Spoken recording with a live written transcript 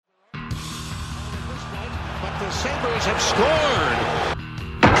The Sabres have scored.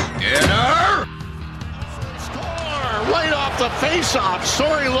 Skinner! Score right off the face-off.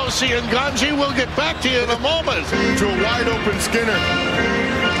 Sorry, Losi and Ganji. We'll get back to you in a moment. To a wide-open Skinner.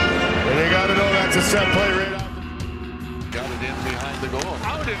 And they got to know that's a set play right out. Got it in behind the goal.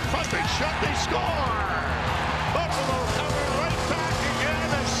 Out in front, they shot, they score. Buffalo coming right back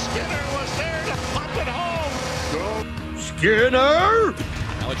again as Skinner was there to pump it home. Go. Skinner!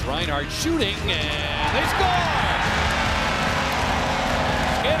 Now it's Reinhart shooting, and they score!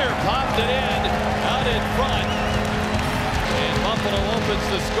 Skinner popped it in, out in front. And Buffalo opens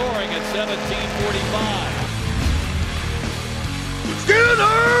the scoring at 17:45.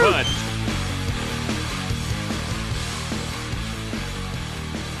 Skinner! But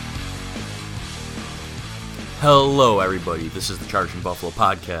Hello, everybody. This is the Charging Buffalo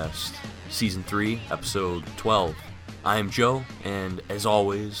podcast, Season 3, Episode 12. I am Joe, and as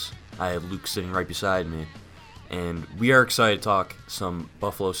always, I have Luke sitting right beside me, and we are excited to talk some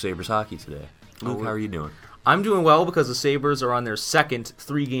Buffalo Sabres hockey today. Luke, how are you doing? I'm doing well because the Sabres are on their second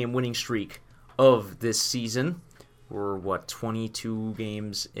 3-game winning streak of this season. We're, 22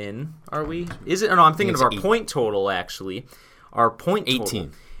 games in, are we? Is it? No, I'm thinking of our point total, actually. Our point total.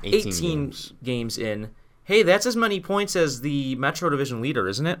 18 games in. Hey, that's as many points as the Metro Division leader,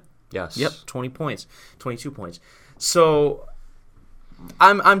 isn't it? Yes. Yep, 20 points. 22 points. So,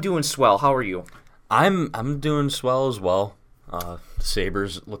 I'm doing swell. How are you? I'm doing swell as well. The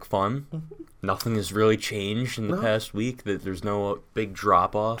Sabres look fun. Nothing has really changed in the past week. There's no big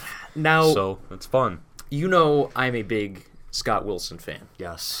drop-off. Now, So, it's fun. you know I'm a big Scott Wilson fan.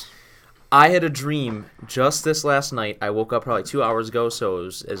 Yes. I had a dream just this last night. I woke up probably 2 hours ago, so it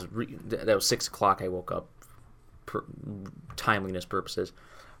was that was 6 o'clock I woke up, for timeliness purposes.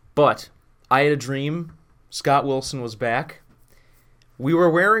 But I had a dream Scott Wilson was back. We were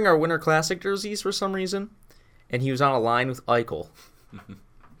wearing our Winter Classic jerseys for some reason, and he was on a line with Eichel,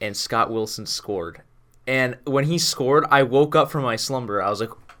 and Scott Wilson scored. And when he scored, I woke up from my slumber. I was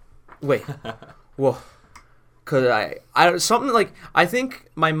like, wait, whoa. Cause I think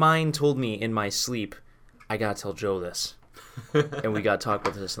my mind told me in my sleep, I gotta tell Joe this, and we gotta talk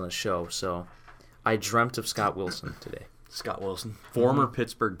about this on the show. So, I dreamt of Scott Wilson today. Scott Wilson, former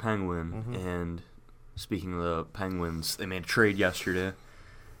Pittsburgh Penguin, and speaking of the Penguins, they made a trade yesterday.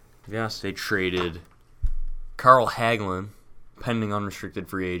 Yes, They traded Carl Hagelin, pending unrestricted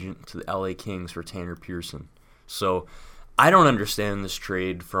free agent, to the LA Kings for Tanner Pearson. So, I don't understand this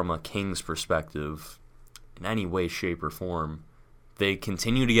trade from a Kings perspective in any way, shape, or form. They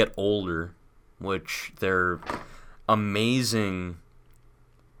continue to get older, which they're amazing.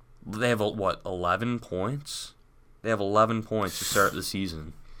 They have, 11 points? They have 11 points to start the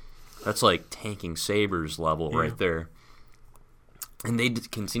season. That's like tanking Sabres level right there. And they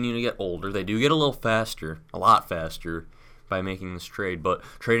continue to get older. They do get a little faster, a lot faster, by making this trade. But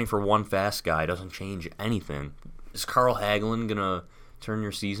trading for one fast guy doesn't change anything. Is Carl Hagelin going to turn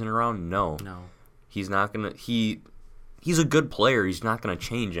your season around? No. He's not going to. He's a good player. He's not going to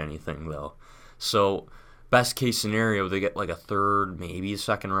change anything, though. So, best case scenario, they get like a third, maybe a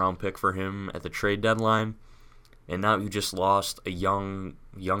second round pick for him at the trade deadline. And now you just lost a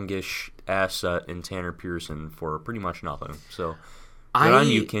youngish asset in Tanner Pearson for pretty much nothing. So, good on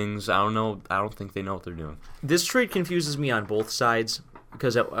you, Kings. I don't know. I don't think they know what they're doing. this trade confuses me on both sides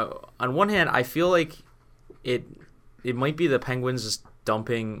because on one hand, I feel like it might be the Penguins just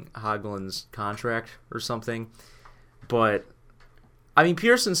dumping Hagelin's contract or something. But, I mean,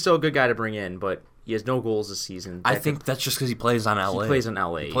 Pearson's still a good guy to bring in, but he has no goals this season. I think that's just because he plays on LA. He plays in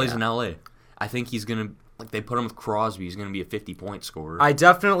LA. He plays in LA. I think he's going to, like they put him with Crosby, he's going to be a 50-point scorer. I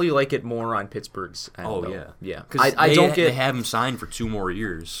definitely like it more on Pittsburgh's end. Oh, though. yeah. Yeah. Because I don't get. They have him signed for 2 more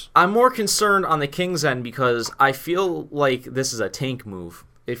years. I'm more concerned on the Kings' end because I feel like this is a tank move.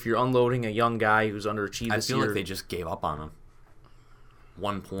 If you're unloading a young guy who's underachieved this year. I feel like they just gave up on him.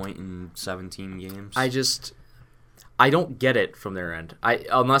 1 point in 17 games. I don't get it from their end.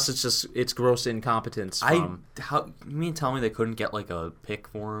 Unless it's gross incompetence. You mean tell me they couldn't get like a pick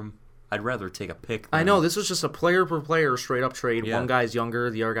for him? I'd rather take a pick. I know this was just a player per player straight up trade. Yeah. One guy's younger,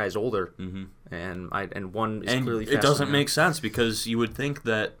 the other guy's older, and one is clearly faster. It doesn't than make sense because you would think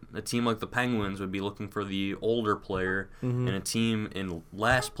that a team like the Penguins would be looking for the older player, and a team in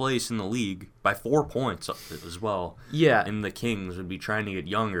last place in the league by 4 points as well. Yeah, and the Kings would be trying to get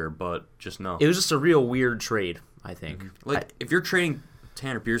younger, but just no. It was just a real weird trade, I think. If you're trading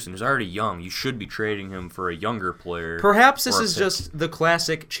Tanner Pearson, who's already young, you should be trading him for a younger player. Perhaps this is just the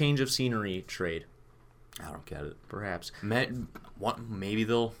classic change of scenery trade. I don't get it. Perhaps. Maybe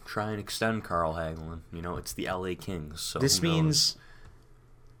they'll try and extend Carl Hagelin. You know, it's the LA Kings. So this means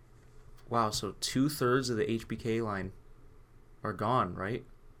Wow, so 2/3 of the HBK line are gone, right?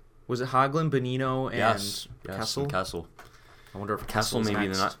 Was it Hagelin, Bonino, and Yes, Kessel? and Kessel. I wonder if Kessel Kessel's may be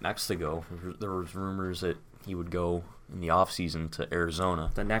next. the next to go. There was rumors that he would go in the offseason to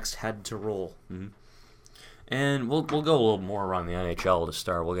Arizona. The next head to roll. And we'll go a little more around the NHL to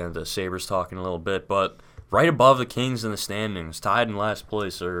start. We'll get into Sabres talking a little bit, but right above the Kings in the standings, tied in last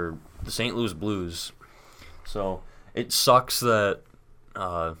place, are the St. Louis Blues. So it sucks that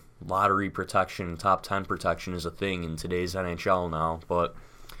lottery protection, top 10 protection is a thing in today's NHL now, but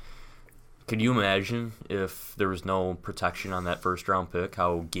could you imagine if there was no protection on that first-round pick,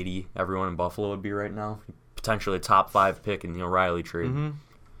 how giddy everyone in Buffalo would be right now? Potentially a top 5 pick in the O'Reilly trade.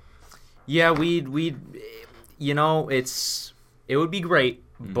 Yeah, we'd it would be great,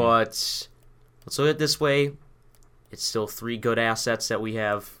 but let's look at it this way. It's still 3 good assets that we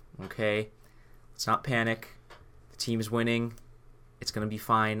have, okay? Let's not panic. The team's winning. It's going to be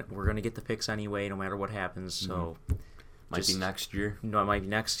fine. We're going to get the picks anyway, no matter what happens, so... Might be next year. No, it might be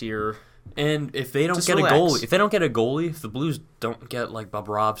next year. And if they don't Just get relax. a goalie, if the Blues don't get like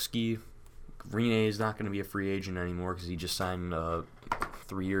Bobrovsky, Rene is not going to be a free agent anymore because he just signed a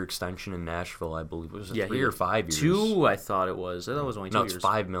 3-year extension in Nashville, I believe. Was it 3 or 5 years? 2, I thought it was. I thought it was only 2 years. No, it's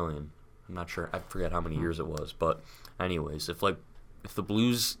 $5 million. I'm not sure. I forget how many years it was. But anyways, if the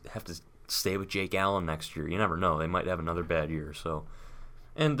Blues have to stay with Jake Allen next year, you never know. They might have another bad year. So,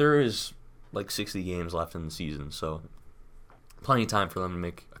 and there is like 60 games left in the season, so plenty of time for them to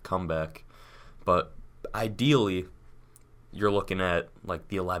make a comeback. But ideally, you're looking at like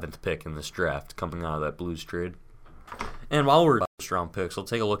the 11th pick in this draft coming out of that Blues trade. And while we're first-round picks, we'll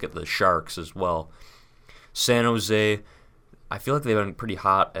take a look at the Sharks as well. San Jose, I feel like they've been pretty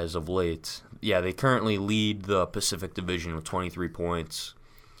hot as of late. Yeah, they currently lead the Pacific Division with 23 points.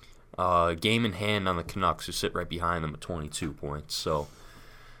 Game in hand on the Canucks, who sit right behind them at 22 points. So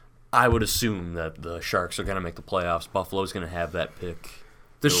I would assume that the Sharks are going to make the playoffs. Buffalo's going to have that pick.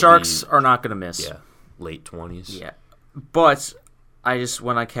 The It'll Sharks be, are not going to miss. Yeah, late 20s. Yeah. But I just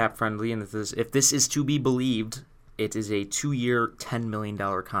want to cap friendly, and if this is to be believed, it is a 2-year, $10 million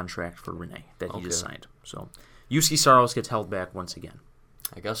contract for Rene that he just signed. So UC Saros gets held back once again.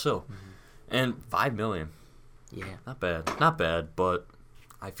 I guess so. And $5 million. Yeah. Not bad, but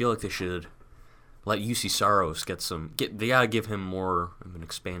I feel like they should let UC Saros they got to give him more of an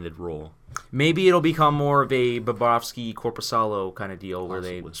expanded role. Maybe it'll become more of a Bobrovsky Korpisalo kind of deal where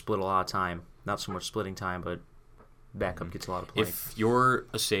they Possibly. split a lot of time. Not so much splitting time, but backup gets a lot of play. If you're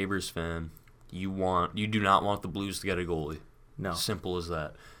a Sabres fan, you do not want the Blues to get a goalie. No. Simple as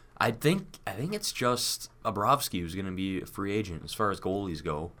that. I think it's just Bobrovsky who's going to be a free agent as far as goalies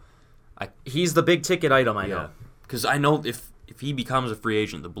go. He's the big ticket item, I know. Because I know if he becomes a free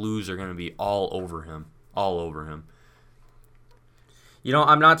agent, the Blues are going to be all over him. You know,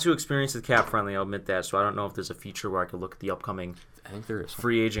 I'm not too experienced with cap friendly, I'll admit that, so I don't know if there's a feature where I could look at the upcoming I think there is.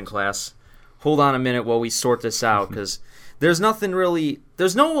 free agent class. Hold on a minute while we sort this out, because there's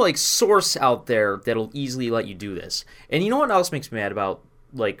no like source out there that'll easily let you do this. And you know what else makes me mad about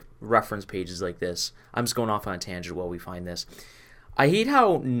like reference pages like this? I'm just going off on a tangent while we find this. I hate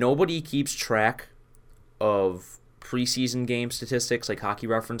how nobody keeps track of preseason game statistics like Hockey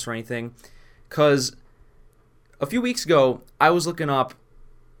Reference or anything, because a few weeks ago I was looking up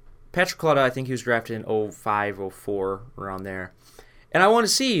Patrick Clutta. I think he was drafted in 05, 04, around there, and I want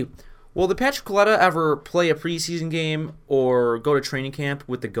to see, will the Patrick Clutta ever play a preseason game or go to training camp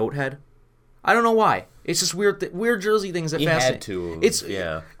with the goat head? I don't know why. It's just weird jersey things that He fascinate. had to. It's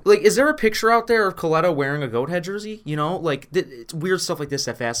yeah. Like, is there a picture out there of Coletta wearing a goat head jersey? You know, like it's weird stuff like this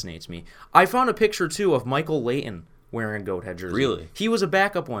that fascinates me. I found a picture too of Michael Layton wearing a goat head jersey. Really? He was a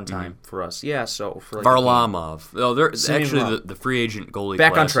backup one time for us. Yeah. So for like Varlamov. Oh, they're Semyon actually Varlamov. the free agent goalie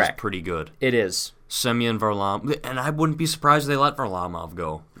Back class on track. is pretty good. it is. Semyon Varlamov, and I wouldn't be surprised if they let Varlamov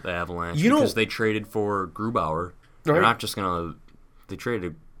go. The Avalanche, You know- because they traded for Grubauer. They're Right. not just gonna. They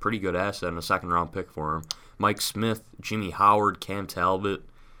traded a pretty good asset and a second-round pick for him. Mike Smith, Jimmy Howard, Cam Talbot.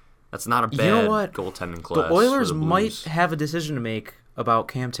 That's not a bad You know what? goaltending class. The Oilers for the might Blues. have a decision to make about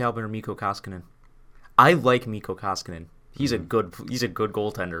Cam Talbot or Mikko Koskinen. I like Mikko Koskinen. He's a good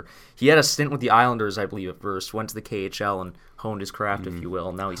goaltender. He had a stint with the Islanders, I believe, at first. Went to the KHL and honed his craft, if you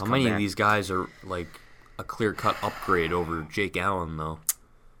will. Now he's How come many back. of these guys are like a clear-cut upgrade over Jake Allen, though?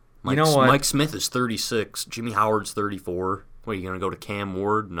 You know what? Mike Smith is 36. Jimmy Howard's 34. What, are you going to go to Cam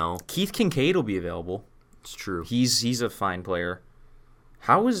Ward? No, Keith Kincaid will be available. it's true. He's a fine player.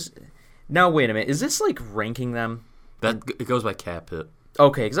 Now wait a minute, is this like ranking them? It goes by cap hit.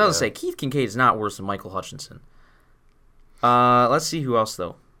 Okay, because I was gonna say Keith Kincaid is not worse than Michael Hutchinson. Let's see who else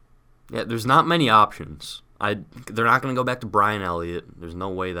though. Yeah, there's not many options. They're not going to go back to Brian Elliott. There's no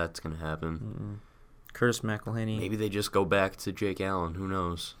way that's going to happen. Curtis McElhinney. Maybe they just go back to Jake Allen. Who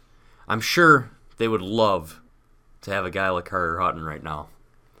knows? I'm sure they would love to have a guy like Carter Hutton right now.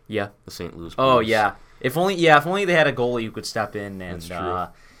 Yeah. The St. Louis Blues. Oh yeah. If only they had a goalie who could step in and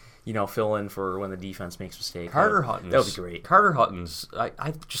fill in for when the defense makes mistakes. Carter Hutton. That would be great. Carter Hutton's.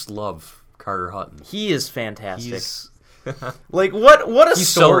 I just love Carter Hutton. He is fantastic. Like what a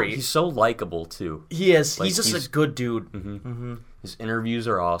story. He's so likable too. He is. Like, he's just a good dude. Mm-hmm. His interviews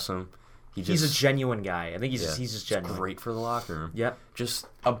are awesome. He's a genuine guy. I think he's just genuine. Great for the locker room. Yep. Just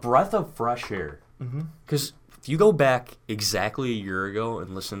a breath of fresh air. Because if you go back exactly a year ago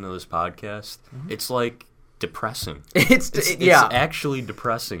and listen to this podcast, it's like depressing. It's actually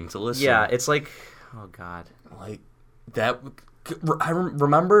depressing to listen. Yeah, it's like, oh God. Like that. I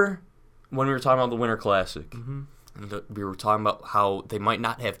remember when we were talking about the Winter Classic. And we were talking about how they might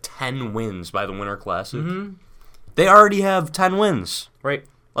not have 10 wins by the Winter Classic. They already have 10 wins. Right.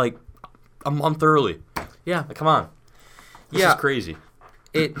 Like a month early. Yeah. Like, come on. This is crazy.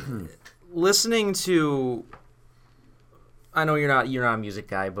 Listening to, I know you're not a music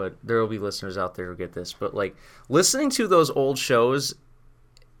guy, but there will be listeners out there who get this. But like listening to those old shows,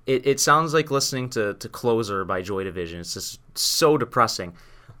 it sounds like listening to Closer by Joy Division. It's just so depressing.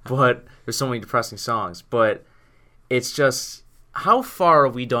 But there's so many depressing songs. But it's just how far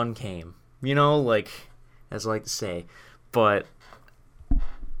have we done came? You know, like as I like to say. But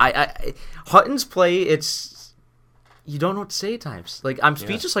I Hutton's play, it's you don't know what to say at times. Like I'm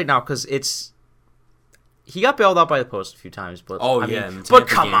speechless right now because he got bailed out by the post a few times, but but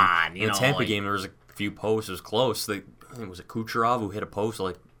come on, in the Tampa game there was a few posts. It was close. Was it Kucherov who hit a post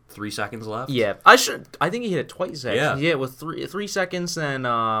like 3 seconds left? Yeah, I think he hit it twice. Actually. Yeah, yeah, with 3 seconds, and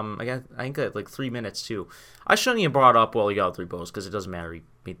I think like 3 minutes too. I shouldn't have brought up he got 3 posts because it doesn't matter. He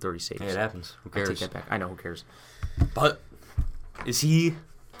made 30 saves. Hey, it happens. Who cares? I take that back. I know who cares. But is he?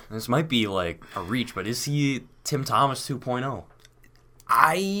 This might be like a reach, but is he Tim Thomas 2.0?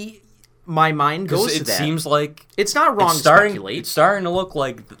 My mind goes to that. It seems like it's not wrong to speculate. It's starting to look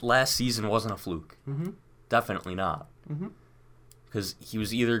like last season wasn't a fluke. Definitely not. Because he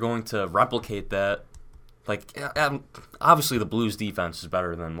was either going to replicate that. Like, obviously the Blues defense is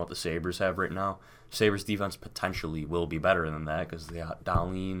better than what the Sabres have right now. Sabres defense potentially will be better than that because they got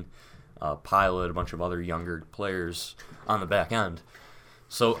Dahlin, Pilot, a bunch of other younger players on the back end.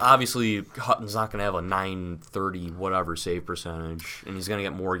 So obviously Hutton's not going to have a .930 whatever save percentage, and he's going to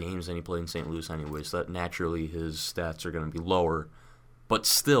get more games than he played in St. Louis anyway, so that naturally his stats are going to be lower. But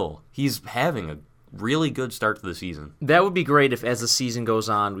still, he's having a really good start to the season. That would be great if, as the season goes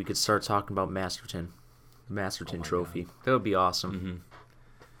on, we could start talking about Masterton Trophy. God. That would be awesome.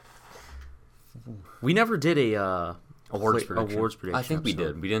 We never did a awards prediction. I think we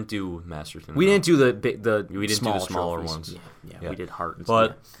did. We didn't do Masterton. We didn't do the we didn't do the smaller ones. Yeah, we did Hart and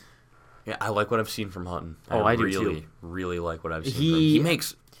stuff. But I like what I've seen from Hutton. I do really, too. Really like what I've seen from him. He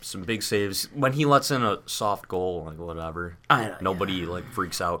makes some big saves when he lets in a soft goal, like whatever. Nobody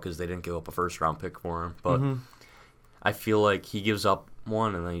freaks out because they didn't give up a first-round pick for him. But I feel like he gives up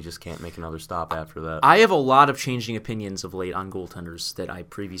one and then he just can't make another stop after that. I have a lot of changing opinions of late on goaltenders that I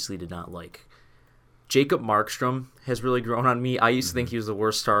previously did not like. Jacob Markstrom has really grown on me. I used to think he was the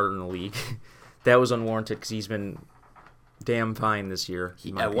worst starter in the league. That was unwarranted because he's been damn fine this year.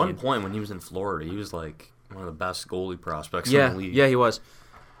 At one point when he was in Florida, he was like one of the best goalie prospects in the league. Yeah, he was.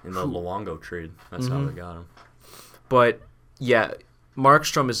 In the Luongo trade. That's how they got him. But, yeah,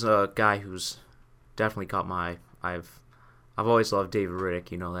 Markstrom is a guy who's definitely caught my eye. I've always loved David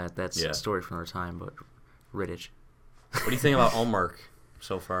Rittich. You know that. That's a story from our time, but Rittich. What do you think about Ullmark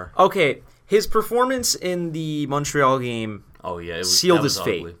so far? Okay, his performance in the Montreal game sealed his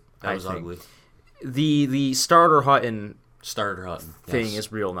fate. That was ugly. The starter Hutton thing yes.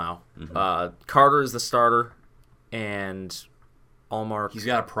 is real now. Carter is the starter, and Ullmark. He's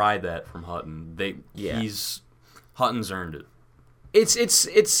got to pry that from Hutton. Hutton's earned it.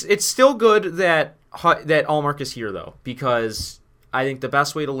 It's still good that Ullmark is here though, because I think the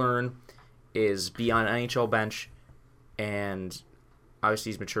best way to learn is be on an NHL bench, and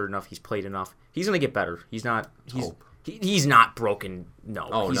obviously he's matured enough. He's played enough. He's gonna get better. He's not broken.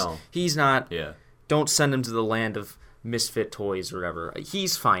 No. He's not. Yeah. Don't send him to the land of misfit toys or whatever.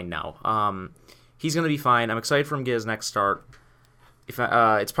 He's fine now. He's gonna be fine. I'm excited for him to get his next start. It's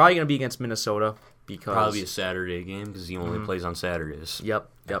probably gonna be against Minnesota because probably a Saturday game because he only plays on Saturdays. Yep.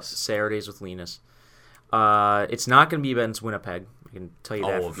 Saturdays with Linus. It's not gonna be against Winnipeg. I can tell you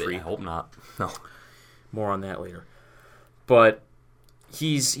that for free. I hope not. No. More on that later. But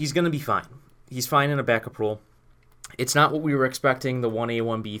he's gonna be fine. He's fine in a backup role. It's not what we were expecting, the 1A,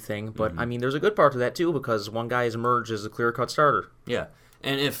 1B thing, but, I mean, there's a good part to that, too, because one guy has emerged as a clear-cut starter. Yeah.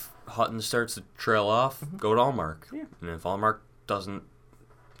 And if Hutton starts to trail off, go to Allmark. Yeah. And if Allmark doesn't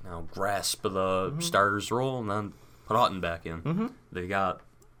grasp the starter's role, then put Hutton back in. They got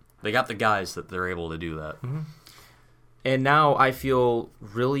the guys that they're able to do that. And now I feel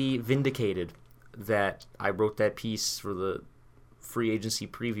really vindicated that I wrote that piece for the free agency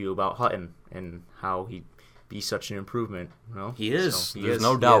preview about Hutton and how he'd be such an improvement. You know? He is. So, There's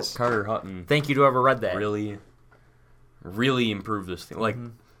no doubt. Carter Hutton Thank you to whoever read that. really improved this thing. Like,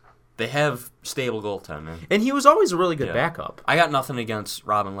 they have stable goaltending. And he was always a really good Yeah. backup. I got nothing against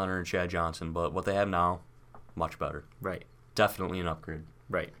Robin Leonard and Chad Johnson, but what they have now, much better. Right. Definitely an upgrade.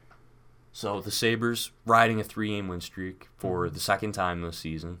 Right. So the Sabres riding a 3-game win streak for the second time this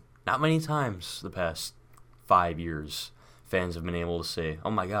season. Not many times the past 5 years fans have been able to say,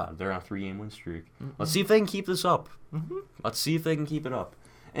 oh my God, they're on a 3-game win streak. Let's see if they can keep this up. Let's see if they can keep it up.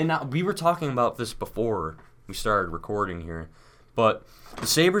 And now, we were talking about this before we started recording here, but the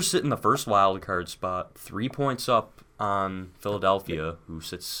Sabres sit in the first wild card spot, 3 points up on Philadelphia,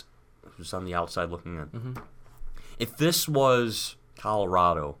 who's on the outside looking in. If this was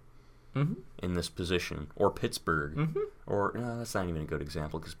Colorado in this position, or Pittsburgh, or that's not even a good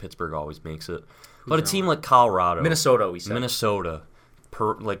example because Pittsburgh always makes it, but a team like Colorado, Minnesota, we said. Minnesota,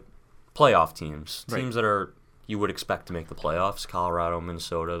 like playoff teams, Right. teams that you would expect to make the playoffs. Colorado,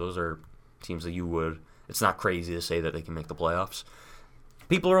 Minnesota, those are teams that you would. It's not crazy to say that they can make the playoffs.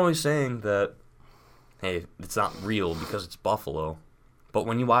 People are always saying that, hey, it's not real because it's Buffalo, but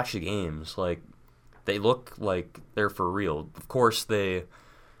when you watch the games, like, they look like they're for real. Of course, it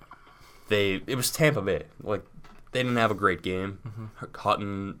was Tampa Bay. Like, they didn't have a great game.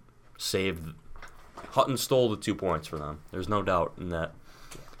 Hutton stole the 2 points for them. There's no doubt in that.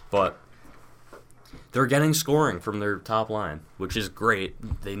 But they're getting scoring from their top line, which is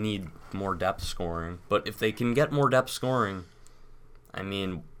great. They need more depth scoring. But if they can get more depth scoring, I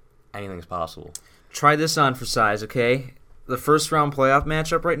mean, anything's possible. Try this on for size, okay? The first round playoff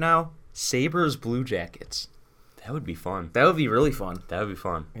matchup right now, Sabres Blue Jackets. That would be fun. That would be really fun. That would be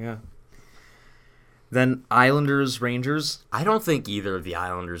fun. Yeah. Then Islanders Rangers. I don't think either of the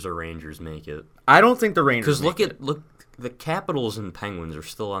Islanders or Rangers make it. I don't think the Rangers. Because look, the Capitals and Penguins are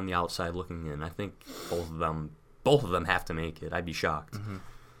still on the outside looking in. I think both of them have to make it. I'd be shocked.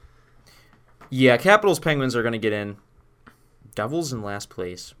 Yeah, Capitals Penguins are going to get in. Devils in last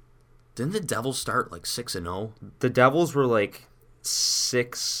place. Didn't the Devils start like 6-0? The Devils were like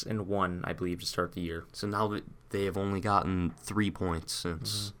 6-1, I believe, to start the year. So now they have only gotten 3 points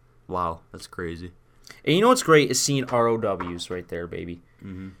since. Wow, that's crazy. And you know what's great is seeing ROWs right there, baby.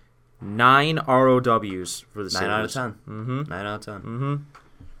 9 ROWs for the Sabres. 9 out of 10. 9 out of 10.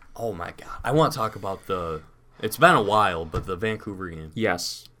 Oh my God, I want to talk about it's been a while, but the Vancouver game.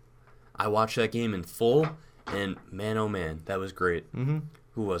 Yes. I watched that game in full, and man, oh man, that was great.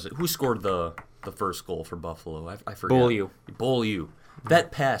 Who was it? Who scored the first goal for Buffalo? I forget. Beaulieu.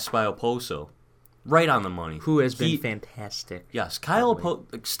 That pass by Oposo, right on the money. Who has been fantastic. Yes, Kyle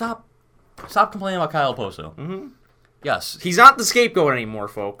Oposo. Stop complaining about Kyle Oposo. Yes. He's not the scapegoat anymore,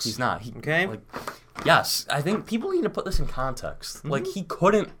 folks. He's not. Okay? Yes, I think people need to put this in context. Like, he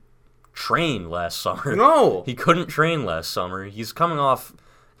couldn't train last summer. No. He couldn't train last summer. He's coming off...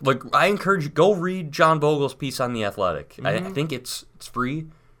 Like, I encourage you, go read John Vogel's piece on The Athletic. I think it's free.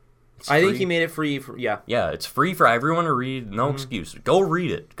 I think he made it free. Yeah, it's free for everyone to read. No excuse. Go read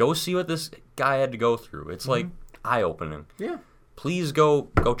it. Go see what this guy had to go through. It's, like, eye-opening. Yeah. Please go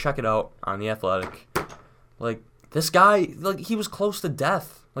check it out on The Athletic. Like, this guy, like, he was close to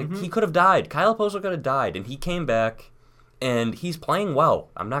death. Like, he could have died. Kyle Oposo could have died, and he came back, and he's playing well.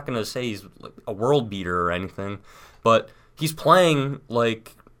 I'm not going to say he's like a world beater or anything, but he's playing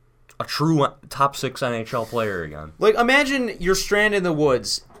like a true top 6 NHL player again. Like, imagine you're stranded in the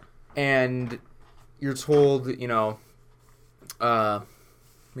woods, and you're told, maybe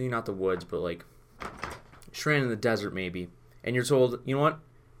not the woods, but, like, stranded in the desert, maybe, and you're told, you know what,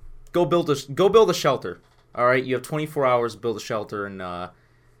 go build a shelter. All right, you have 24 hours to build a shelter and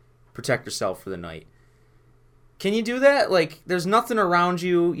protect yourself for the night. Can you do that? Like, there's nothing around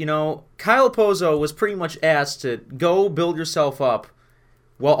you, Kyle Oposo was pretty much asked to go build yourself up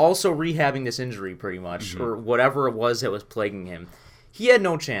while also rehabbing this injury, pretty much, or whatever it was that was plaguing him. He had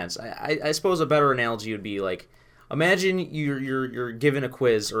no chance. I suppose a better analogy would be, like, imagine you're given a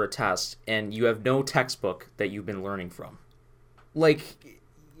quiz or a test, and you have no textbook that you've been learning from. Like,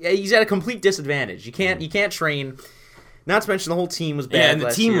 he's at a complete disadvantage. You can't train. Not to mention the whole team was bad. Yeah, and the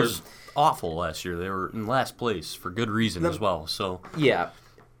last team year. was awful last year. They were in last place for good reason as well. So yeah,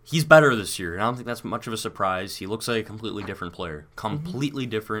 he's better this year, and I don't think that's much of a surprise. He looks like a completely different player. Completely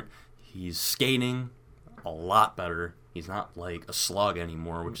different. He's skating a lot better. He's not like a slug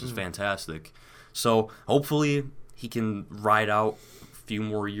anymore, which is fantastic. So hopefully he can ride out a few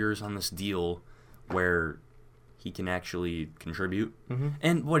more years on this deal where he can actually contribute.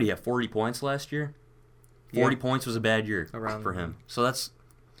 And what do you have, 40 points last year? 40 points was a bad year for him. So that's,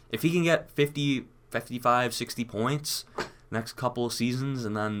 if he can get 50, 55, 60 points next couple of seasons,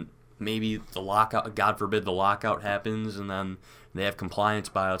 and then maybe the lockout, God forbid the lockout happens, and then they have compliance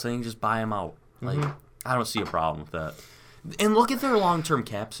buyouts, I think just buy him out. Like, I don't see a problem with that. And look at their long-term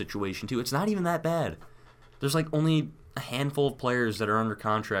cap situation, too. It's not even that bad. There's, like, only a handful of players that are under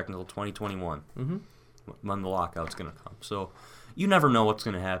contract until 2021 when the lockout's going to come. So you never know what's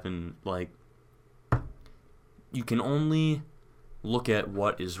going to happen. Like, you can only look at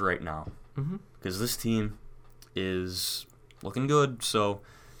what is right now. Because this team is looking good, so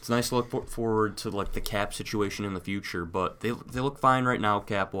it's nice to look forward to, like, the cap situation in the future. But they look fine right now,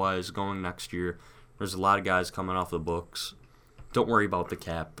 cap-wise, going next year. There's a lot of guys coming off the books. Don't worry about the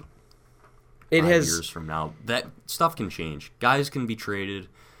cap 5 years from now. That stuff can change. Guys can be traded.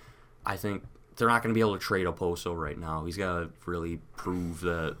 I think they're not going to be able to trade Oposo right now. He's got to really prove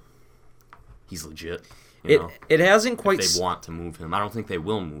that he's legit. It hasn't quite... If they want to move him. I don't think they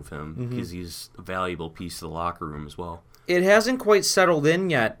will move him because he's a valuable piece of the locker room as well. It hasn't quite settled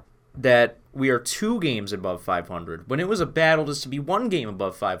in yet that we are 2 games above 500, when it was a battle just to be 1 game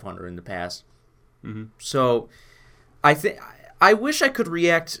above 500 in the past. So I wish I could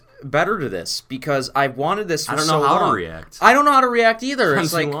react better to this, because I wanted this for so long. I don't know how to react. I don't know how to react either.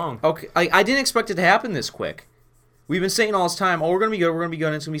 It's like, too long. Okay, I didn't expect it to happen this quick. We've been saying all this time, we're going to be good,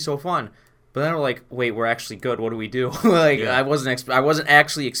 and it's going to be so fun. But then we're like, wait, we're actually good. What do we do? I wasn't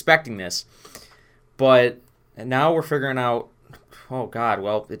actually expecting this. But now we're figuring out, oh God,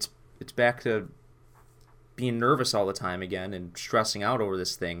 well, it's back to being nervous all the time again and stressing out over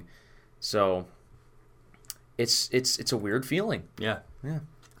this thing. So it's a weird feeling. Yeah.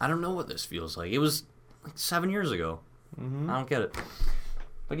 I don't know what this feels like. It was like 7 years ago. I don't get it.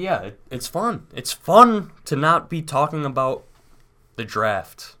 But yeah, it's fun. It's fun to not be talking about the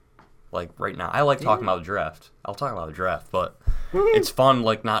draft. Like right now, I like talking about the draft. I'll talk about the draft, but it's fun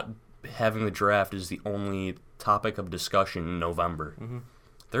like not having the draft as the only topic of discussion in November.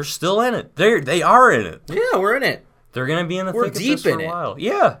 They're still in it. They are in it. Yeah, we're in it. They're gonna be in the We're thick of deep this for in a it. while.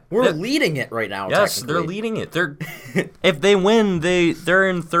 Yeah, We're leading it right now. Yes, technically. they're leading it. They're if they win, they're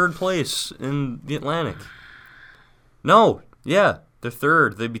in 3rd place in the Atlantic. No, yeah, they're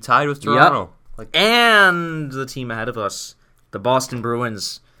 3rd. They'd be tied with Toronto. And the team ahead of us, the Boston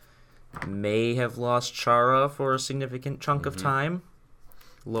Bruins, may have lost Chara for a significant chunk of time.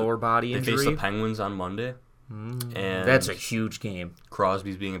 Lower body injury. They face the Penguins on Monday. And that's a huge game.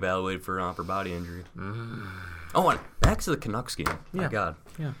 Crosby's being evaluated for an upper body injury. Oh, and back to the Canucks game. Yeah. My God.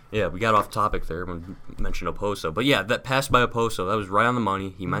 Yeah, we got off topic there when we mentioned Oposo. But yeah, that pass by Oposo, that was right on the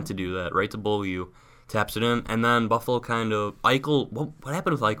money. He meant to do that. Right to Beaulieu. Taps it in. And then Buffalo kind of... Eichel... What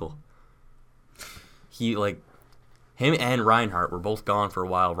happened with Eichel? He, him and Reinhart were both gone for a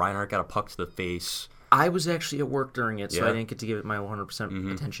while. Reinhart got a puck to the face. I was actually at work during it, so Yeah. I didn't get to give it my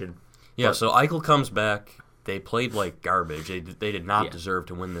 100% attention. Yeah, so Eichel comes back. They played like garbage. They did not deserve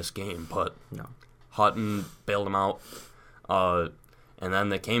to win this game, but No. Hutton bailed them out. And then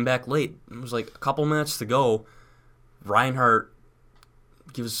they came back late. It was like a couple minutes to go. Reinhart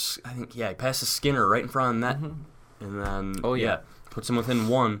gives, he passes Skinner right in front of the net. And then, puts him within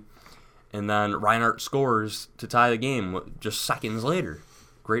 1. And then Reinhart scores to tie the game just seconds later.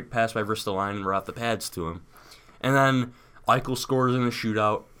 Great pass by Ristolainen, right off the pads to him. And then Eichel scores in the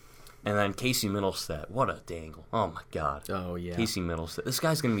shootout. And then Casey Middlestat. What a dangle. Oh, my God. Oh, yeah. Casey Middlestat. This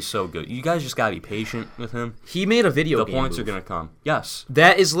guy's going to be so good. You guys just got to be patient with him. He made a video The game points move. are going to come. Yes.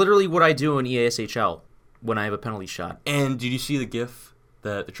 That is literally what I do in E EASHL when I have a penalty shot. And did you see the GIF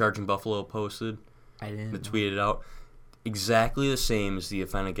that the Charging Buffalo posted? I didn't. That tweeted out? Exactly the same as the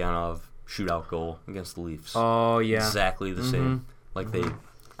Afinogenov shootout goal against the Leafs. Oh, yeah. Exactly the same.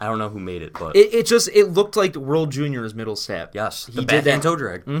 I don't know who made it, but... It looked like World Junior's Middlestat. yes. He did that. toe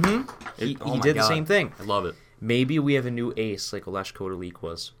drag. He did the same thing. I love it. Maybe we have a new ace like Alesh Kotelik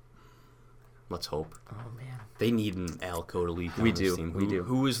was. Let's hope. Oh, man. They need an Al Kotelik on We this do. team. We do.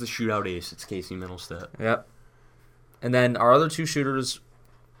 Who is the shootout ace? It's Casey Middlestat. Yep. And then our other 2 shooters,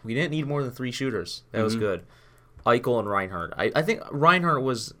 we didn't need more than 3 shooters. That was good. Eichel and Reinhart. I think Reinhart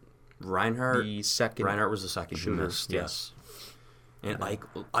was Reinhart the second. Reinhart was the second shooter, missed, yes. And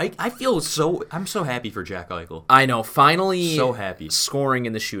Eichel, I feel I'm so happy for Jack Eichel. I know, finally So happy. scoring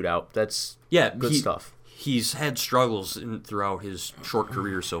in the shootout. That's Yeah, good stuff. he's had struggles throughout his short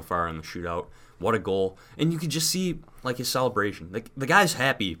career so far in the shootout. What a goal. And you could just see, like, his celebration. The guy's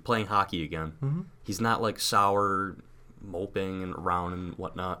happy playing hockey again. Mm-hmm. He's not, like, sour, moping and around and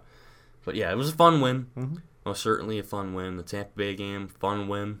whatnot. But, yeah, it was a fun win. Mm-hmm. Most certainly a fun win. The Tampa Bay game, fun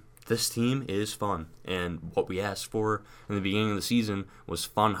win. This team is fun. And what we asked for in the beginning of the season was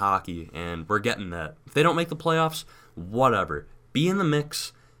fun hockey, and we're getting that. If they don't make the playoffs, whatever. Be in the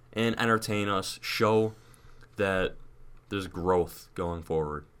mix and entertain us. Show that there's growth going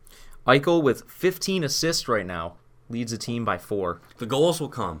forward. Eichel with 15 assists right now leads the team by 4. The goals will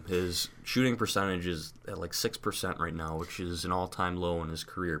come. His shooting percentage is at like 6% right now, which is an all-time low in his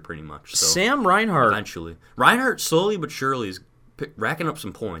career pretty much. So Sam Reinhart. Eventually. Reinhart slowly but surely is racking up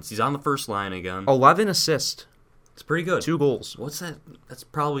some points. He's on the first line again. 11 assists. It's pretty good. 2 goals. What's that? That's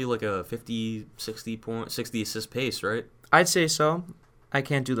probably like a 60 assist pace, right? I'd say so. I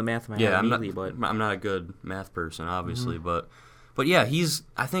can't do the math in my head immediately, but I'm not a good math person, obviously, but yeah,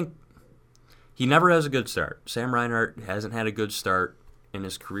 I think he never has a good start. Sam Reinhart hasn't had a good start in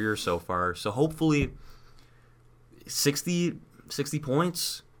his career so far, so hopefully 60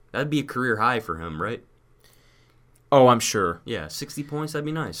 points, that'd be a career high for him, right? Oh, I'm sure. Yeah, 60 points, that'd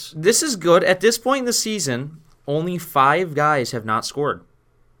be nice. This is good. At this point in the season, only 5 guys have not scored.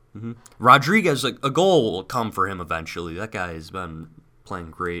 Mm-hmm. Rodriguez, a goal will come for him eventually. That guy has been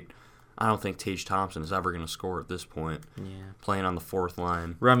playing great. I don't think Tage Thompson is ever going to score at this point. Yeah. Playing on the 4th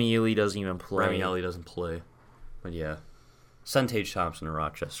line. Remy Elie doesn't even play. Remy Elie doesn't play. But yeah. Send Tage Thompson to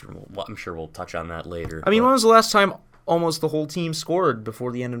Rochester. I'm sure we'll touch on that later. I mean, when was the last time almost the whole team scored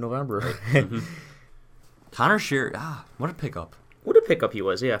before the end of November? Mm-hmm. Conor Sherry, what a pickup. What a pickup he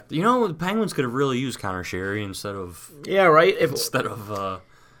was, yeah. You know, the Penguins could have really used Conor Sherry instead of... Yeah, right? Tanner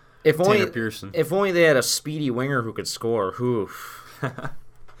Pearson. If only they had a speedy winger who could score.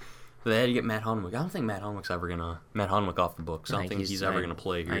 They had to get Matt Hunwick. I don't think Matt Hunwick's ever gonna Matt Hunwick off the books. I don't think he's ever gonna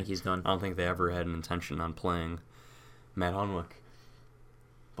play here. I think he's done. I don't think they ever had an intention on playing Matt Hunwick.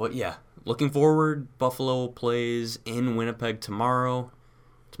 But yeah, looking forward. Buffalo plays in Winnipeg tomorrow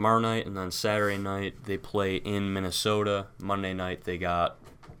night, and then Saturday night they play in Minnesota. Monday night they got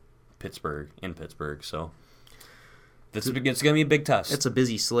Pittsburgh. So it's gonna be a big test. It's a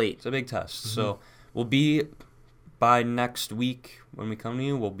busy slate. It's a big test. Mm-hmm. So we'll be. By next week, when we come to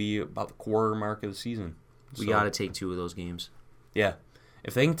you, we'll be about the quarter mark of the season. We got to take 2 of those games. Yeah.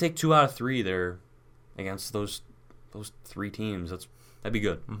 If they can take 2 out of 3 there against those 3 teams, that'd be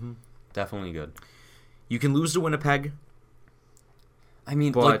good. Mm-hmm. Definitely good. You can lose to Winnipeg. I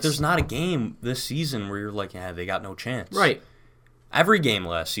mean, like, there's not a game this season where you're like, they got no chance. Right. Every game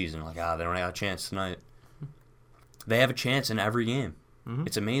last season, like, they don't have a chance tonight. They have a chance in every game. Mm-hmm.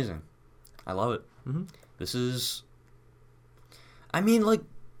 It's amazing. I love it. Mm-hmm. This is... I mean, like,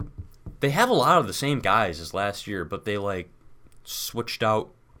 they have a lot of the same guys as last year, but they, like, switched out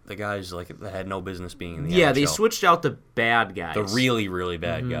the guys, like, that had no business being in the NHL. Yeah, they switched out the bad guys. The really, really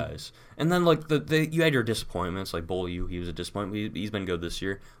bad guys. And then, like, you had your disappointments, like Beaulieu, he was a disappointment. He's been good this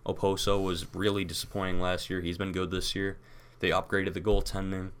year. Oposo was really disappointing last year. He's been good this year. They upgraded the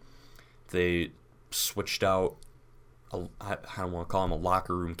goaltending. They switched out... I don't want to call him a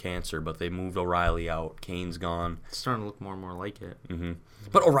locker room cancer, but they moved O'Reilly out. Kane's gone. It's starting to look more and more like it. Mm-hmm.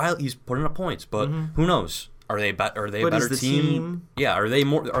 But O'Reilly, he's putting up points. But who knows? Are they a better team? Yeah. Are they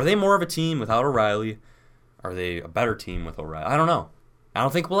more of a team without O'Reilly? Are they a better team with O'Reilly? I don't know. I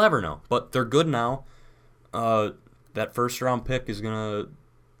don't think we'll ever know. But they're good now. That first round pick is gonna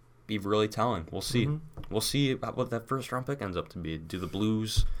be really telling. We'll see. Mm-hmm. We'll see what that first round pick ends up to be. Do the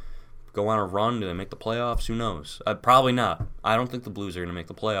Blues go on a run? Do they make the playoffs? Who knows? Probably not. I don't think the Blues are going to make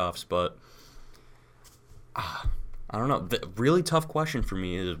the playoffs, but I don't know. The really tough question for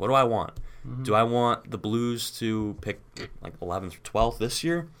me is, what do I want? Mm-hmm. Do I want the Blues to pick like 11th or 12th this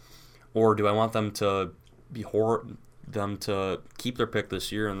year, or do I want them to keep their pick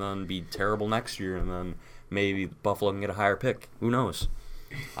this year and then be terrible next year, and then maybe Buffalo can get a higher pick? Who knows?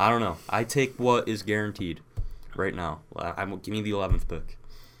 I don't know. I take what is guaranteed right now. Give me the 11th pick.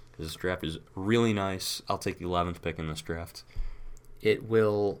 This draft is really nice. I'll take the 11th pick in this draft. It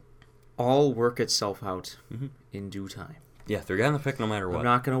will all work itself out in due time. Yeah, they're getting the pick no matter what. I'm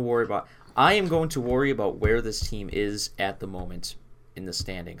not going to worry about... I am going to worry about where this team is at the moment in the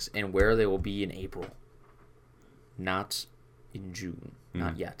standings and where they will be in April. Not in June.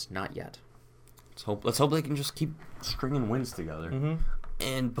 Not yet. Let's hope they can just keep stringing wins together. Mm-hmm.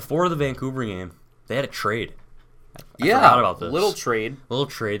 And before the Vancouver game, they had a trade. I forgot about this. Little trade.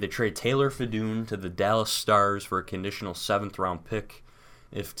 They trade Taylor Fedun to the Dallas Stars for a conditional 7th-round pick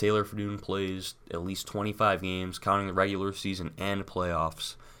if Taylor Fedun plays at least 25 games, counting the regular season and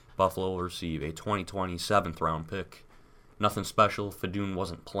playoffs, Buffalo will receive a 2020 7th-round pick. Nothing special. Fedun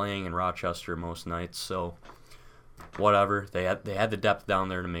wasn't playing in Rochester most nights, so whatever. They had the depth down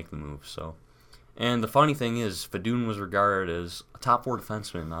there to make the move. So, and the funny thing is, Fedun was regarded as a top 4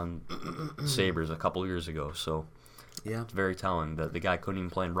 defenseman on Sabres a couple years ago. So, Yeah. it's very telling that the guy couldn't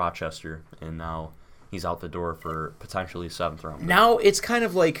even play in Rochester, and now he's out the door for potentially a 7th-round pick. Now it's kind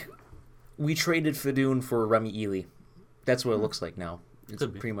of like we traded Fedun for Remy Ely. That's what it looks like now. It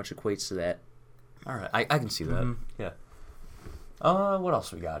Could be. pretty much equates to that. All right, I can see that. Yeah. What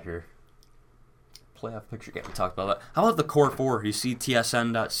else we got here? Playoff picture. Yeah, we talked about that. How about the Core 4? You see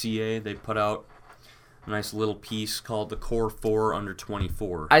TSN.ca, they put out a nice little piece called the Core 4 under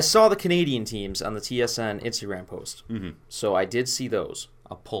 24. I saw the Canadian teams on the TSN Instagram post, so I did see those.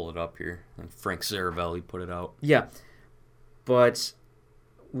 I'll pull it up here. I think Frank Zaravelli put it out. Yeah, but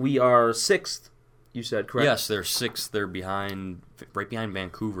we are 6th. You said correct. Yes, they're 6th. They're right behind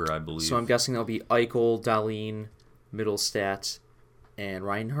Vancouver, I believe. So I'm guessing that'll be Eichel, Dahlin, Middlestat, and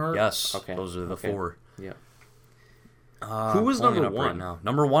Reinhardt. Yes, Okay. those are the Okay. 4. Yeah. Who was number 1? now?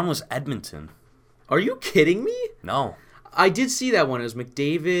 Number 1 was Edmonton. Are you kidding me? No, I did see that one. It was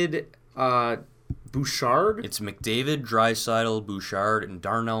McDavid, Bouchard. it's McDavid, Draisaitl, Bouchard, and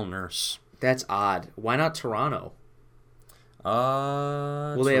Darnell Nurse. That's odd. Why not Toronto? They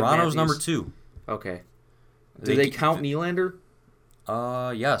have Toronto's Matthews? number 2. Okay. Do they count Nylander?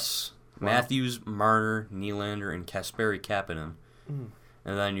 Yes. Wow. Matthews, Marner, Nylander, and Kasperi Kapanen.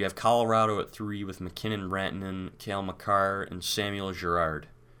 And then you have Colorado at 3 with McKinnon, Rantanen, Cale Makar, and Samuel Girard.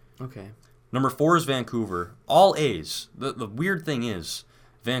 Okay. Number 4 is Vancouver. All A's. The weird thing is,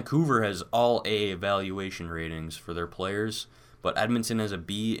 Vancouver has all A evaluation ratings for their players, but Edmonton has a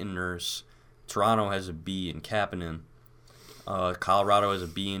B in Nurse, Toronto has a B in Kapanen, Colorado has a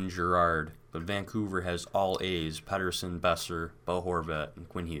B in Girard, but Vancouver has all A's, Pedersen, Besser, Bo Horvat, and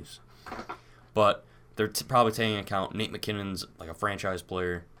Quinn Hughes. But they're probably taking into account Nate McKinnon's like a franchise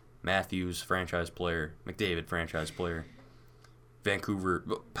player, Matthews, franchise player, McDavid, franchise player. Vancouver,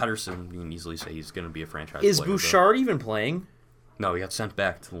 Pedersen, you can easily say he's going to be a franchise Is player. though. Bouchard even playing? No, he got sent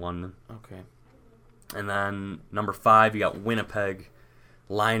back to London. Okay. And then number 5, you got Winnipeg,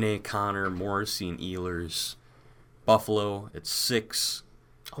 Laine, Connor, Morrissey, and Ehlers. Buffalo at 6,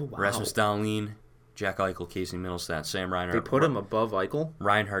 Oh, wow. Rasmus Dahlin, Jack Eichel, Casey Middlestat, Sam Reinhart. They put him above Eichel?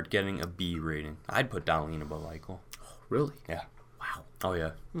 Reinhart getting a B rating. I'd put Dahlin above Eichel. Really? Yeah. Wow. Oh,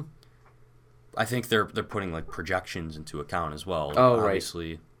 yeah. I think they're putting like projections into account as well. Oh, right.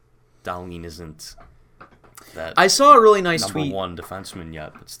 Obviously, Dahlin isn't that I saw a really nice number tweet. 1 defenseman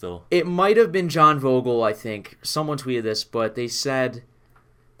yet, but still. It might have been John Vogel, I think. Someone tweeted this, but they said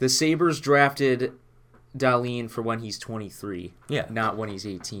the Sabres drafted Dahlin for when he's 23. Yeah. Not when he's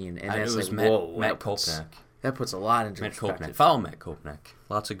 18. And It that's was like, whoa. Matt that puts- Kopech. That puts a lot into Matt Kopech. perspective. Follow Matt Kopech.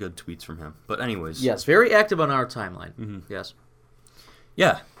 Lots of good tweets from him. But anyways. Yes, very active on our timeline. Mm-hmm. Yes.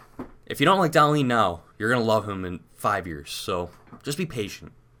 Yeah. If you don't like Dahlin now, you're going to love him in 5 years. So just be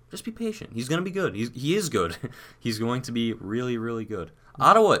patient. Just be patient. He's going to be good. He is good. He's going to be really, really good.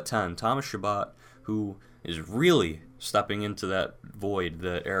 Ottawa at 10, Thomas Chabot, who is really stepping into that void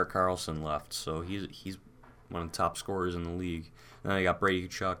that Erik Karlsson left. So he's one of the top scorers in the league. And then they got Brady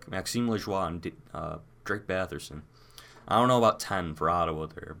Tkachuk, Maxime Lajoie, and Drake Batherson. I don't know about 10 for Ottawa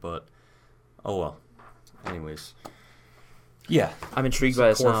there, but oh well. Anyways. Yeah. I'm intrigued by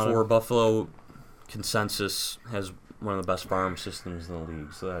this Core now. 4 Buffalo consensus has one of the best farm systems in the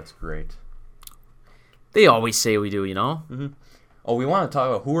league, so that's great. They always say we do, you know? Oh, we want to talk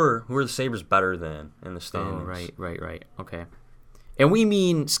about who are the Sabres better than in the standings. Oh, right. Okay. And we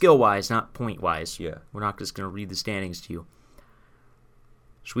mean skill-wise, not point-wise. Yeah. We're not just going to read the standings to you.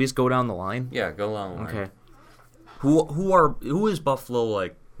 Should we just go down the line? Yeah, go along. the line. Okay. Who is Buffalo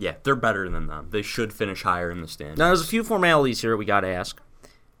like? Yeah, they're better than them. They should finish higher in the standings. Now, there's a few formalities here we got to ask.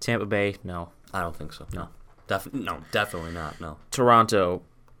 Tampa Bay, no. I don't think so. No. Definitely not. No. Toronto,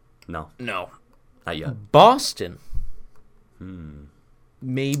 No. no. Not yet. Boston,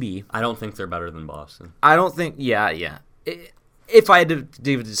 maybe. I don't think they're better than Boston. I don't think, yeah. If I had to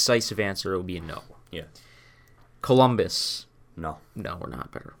give a decisive answer, it would be a no. Yeah. Columbus, No. no, we're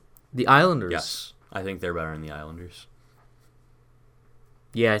not better. The Islanders, Yes. I think they're better than the Islanders.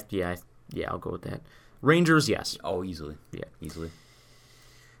 yeah, I'll go with that. Rangers, yes. Oh, easily. Yeah. Easily.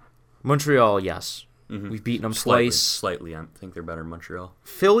 Montreal, yes. We've beaten them twice. Slightly. I think they're better than Montreal.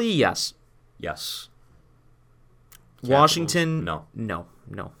 Philly, yes. Yes. Washington, No. no.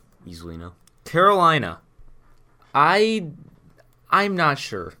 Easily no. Carolina, I'm not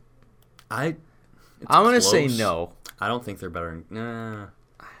sure. I'm going to say close. no. I don't think they're better. Nah.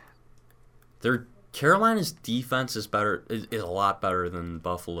 They're Carolina's defense is a lot better than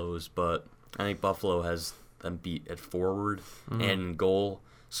Buffalo's, but I think Buffalo has them beat at forward and in goal.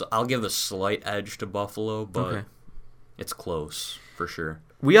 So I'll give a slight edge to Buffalo, but it's close for sure.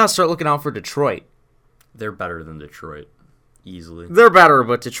 We gotta start looking out for Detroit. They're better than Detroit, easily. They're better,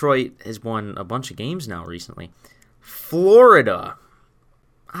 but Detroit has won a bunch of games now recently. Florida,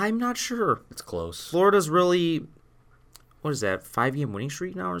 I'm not sure. It's close. Florida's really, what is that, 5-game winning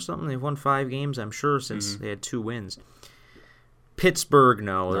streak now or something? They've won 5 games, I'm sure, since they had 2 wins. Pittsburgh,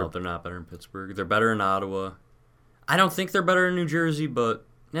 No, they're not better in Pittsburgh. They're better in Ottawa. I don't think they're better in New Jersey, but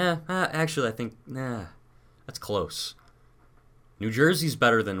actually, I think that's close. New Jersey's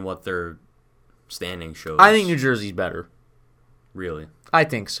better than what their standing shows. I think New Jersey's better. Really? I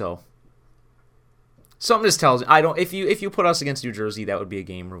think so. Something just tells me if you put us against New Jersey, that would be a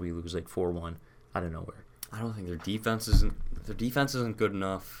game where we lose like 4-1 out of nowhere. I don't think their defense isn't good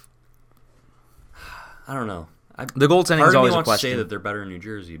enough. I don't know. The goaltending is always a question. Part of me wants to say that they're better in New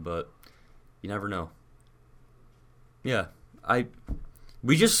Jersey, but you never know. Yeah,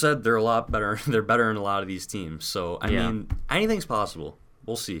 we just said they're a lot better. They're better in a lot of these teams. So I mean, anything's possible.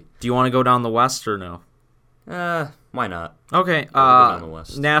 We'll see. Do you want to go down the West or no? Why not? Okay. Go down the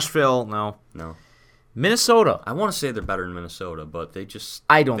West. Nashville, no. No. Minnesota. I want to say they're better in Minnesota, but they just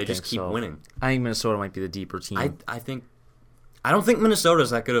keep winning. I think Minnesota might be the deeper team. I don't think Minnesota's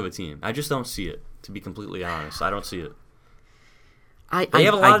that good of a team. I just don't see it. To be completely honest, I don't see it. They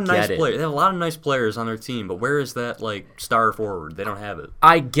have a lot of nice players. They have a lot of nice players on their team, but where is that star forward? They don't have it.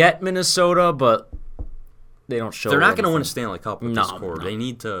 I get Minnesota, but they don't show. They're not going to win a Stanley Cup with this core. No. They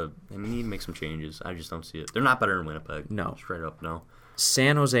need to make some changes. I just don't see it. They're not better than Winnipeg. No, straight up, no.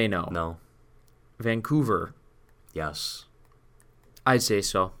 San Jose, no. No. Vancouver, yes. I'd say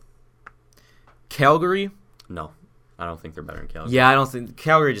so. Calgary, no. I don't think they're better than Calgary. Yeah, I don't think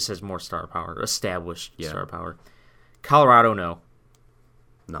Calgary just has more star power, established star power. Colorado, no.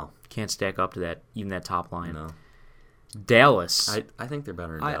 No. Can't stack up to that, even that top line. No. Dallas. I think they're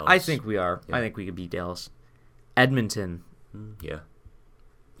better than Dallas. I think we are. Yeah. I think we could beat Dallas. Edmonton. Yeah.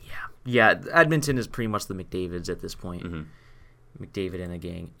 Yeah, Edmonton is pretty much the McDavids at this point. Mm-hmm. McDavid and the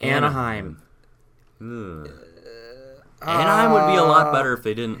gang. Anaheim. Anaheim would be a lot better if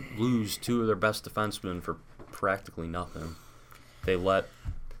they didn't lose 2 of their best defensemen for practically nothing. They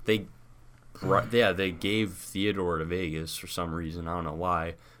gave Theodore to Vegas for some reason. I don't know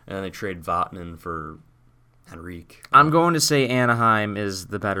why. And then they trade Vatanen for Henrique. I'm going to say Anaheim is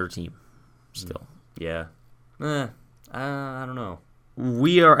the better team still. Yeah. I don't know.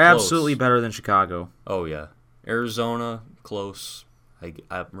 We are absolutely better than Chicago. Oh, yeah. Arizona, close.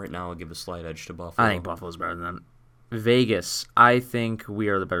 Right now I'll give a slight edge to Buffalo. I think Buffalo's better than them. Vegas. I think we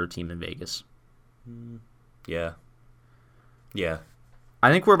are the better team than Vegas. Yeah. Yeah.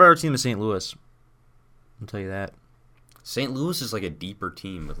 I think we're a better team than St. Louis. I'll tell you that. St. Louis is like a deeper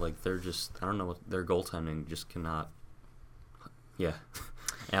team, but they're just, I don't know, their goaltending just cannot. Yeah.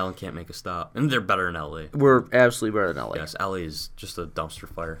 Allen can't make a stop. And they're better in LA. We're absolutely better than LA. Yes, LA is just a dumpster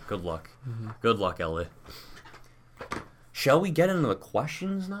fire. Good luck. Good luck, LA. Shall we get into the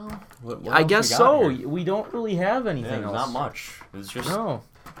questions now? What I guess so. Here? We don't really have anything else. Not much. It's just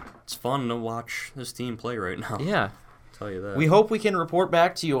it's fun to watch this team play right now. Yeah. I'll tell you that. We hope we can report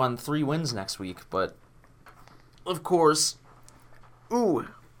back to you on 3 wins next week, but of course. Ooh.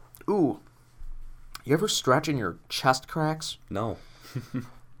 You ever stretch in your chest cracks? No.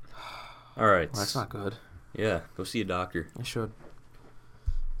 All right. Well, that's not good. Yeah, go see a doctor. I should.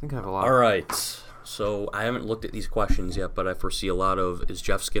 I think I have a lot. All right. So I haven't looked at these questions yet, but I foresee a lot of, is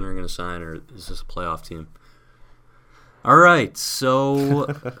Jeff Skinner going to sign, or is this a playoff team? All right. So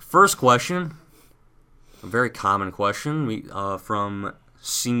first question, a very common question from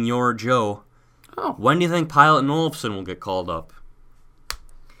Senior Joe. Oh. When do you think Pilot and Olofsson will get called up?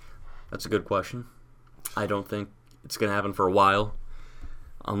 That's a good question. I don't think it's going to happen for a while,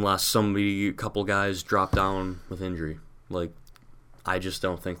 unless a couple guys drop down with injury. I just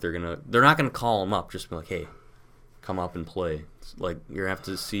don't think they're not gonna call him up. Just be like, hey, come up and play. It's you're gonna have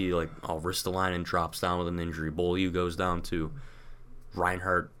to see Ristolainen drops down with an injury. Beaulieu goes down too.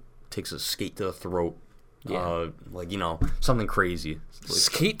 Reinhardt takes a skate to the throat. Yeah. Something crazy.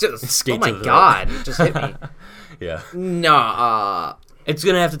 Skate to the throat. Oh my god, it just hit me. Yeah. No. It's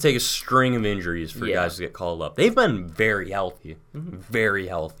gonna have to take a string of injuries for guys to get called up. They've been very healthy, very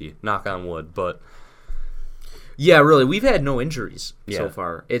healthy. Knock on wood, but. Yeah, really. We've had no injuries so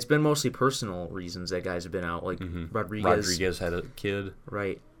far. It's been mostly personal reasons that guys have been out, Rodriguez had a kid.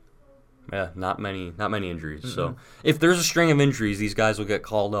 Right. Yeah, not many injuries. Mm-hmm. So if there's a string of injuries, these guys will get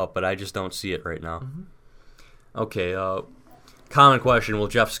called up, but I just don't see it right now. Mm-hmm. Okay, Common question, will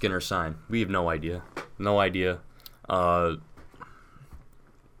Jeff Skinner sign? We have no idea. No idea.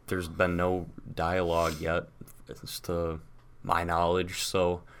 There's been no dialogue yet, as to my knowledge,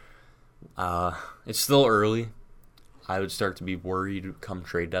 so it's still early. I would start to be worried come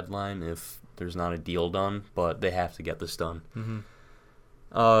trade deadline if there's not a deal done, but they have to get this done.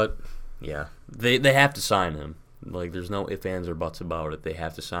 Yeah, they have to sign him. Like, there's no ifs, ands, or buts about it. They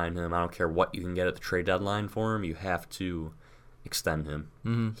have to sign him. I don't care what you can get at the trade deadline for him. You have to extend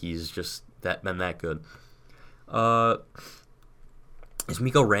him. He's just been that good. Is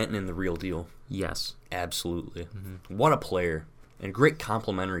Mikko Rantanen the real deal? Yes. Absolutely. What a player. And great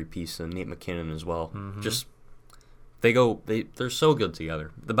complimentary piece to Nate McKinnon as well. Just, they're so good together.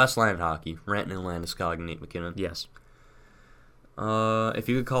 The best line in hockey. Rantanen, Landeskog, and Nate McKinnon. Yes. If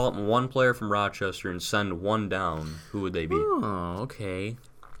you could call up one player from Rochester and send one down, who would they be? Oh, okay.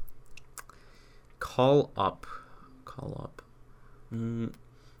 Call up.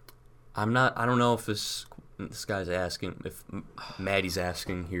 I don't know if this guy's asking, if Maddie's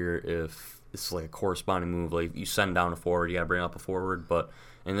asking here if it's like a corresponding move. Like, you send down a forward, you gotta bring up a forward. But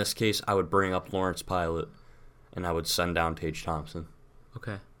in this case, I would bring up Lawrence Pilot, and I would send down Tage Thompson.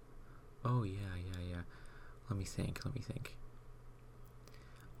 Okay. Oh, yeah. Let me think.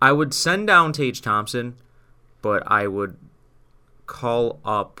 I would send down Tage Thompson, but I would call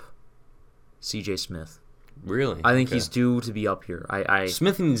up C.J. Smith. Really? I think he's due to be up here.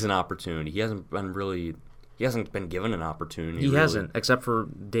 Smith needs an opportunity. He hasn't been given an opportunity. He really hasn't, except for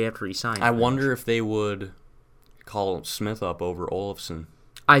day after he signed. I wonder if they would call Smith up over Olofsson.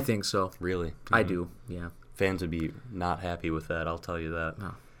 I think so. Really? I do, yeah. Fans would be not happy with that, I'll tell you that.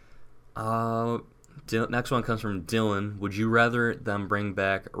 No. Next one comes from Dylan. Would you rather them bring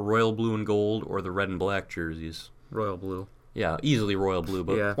back royal blue and gold or the red and black jerseys? Royal blue. Yeah, easily royal blue,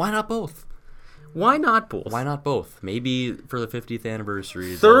 but why not both? Why not both? Why not both? Maybe for the 50th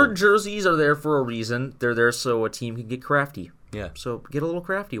anniversary. Third jerseys are there for a reason. They're there so a team can get crafty. Yeah. So get a little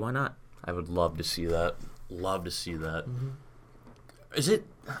crafty. Why not? I would love to see that. Is it...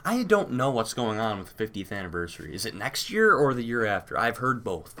 I don't know what's going on with the 50th anniversary. Is it next year or the year after? I've heard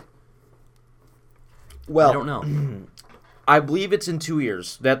both. Well, I don't know. I believe it's in 2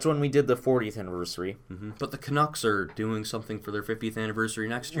 years. That's when we did the 40th anniversary. But the Canucks are doing something for their 50th anniversary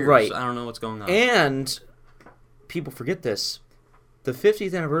next year. Right. So I don't know what's going on. And people forget this. The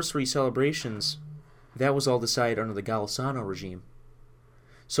 50th anniversary celebrations, that was all decided under the Golisano regime.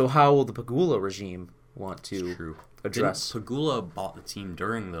 So how will the Pegula regime want to address? Pegula bought the team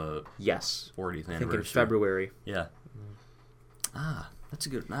during the 40th anniversary. I think in February. Yeah. That's a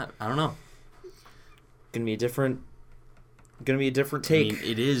good... I don't know. Gonna be a different take. I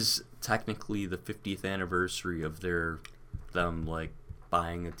mean, it is technically the 50th anniversary of them like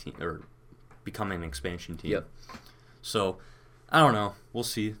buying a team or becoming an expansion team. Yep. So, I don't know. We'll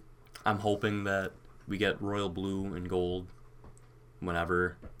see. I'm hoping that we get royal blue and gold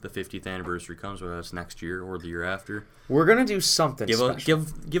whenever the 50th anniversary comes, whether that's next year or the year after. We're gonna do something special.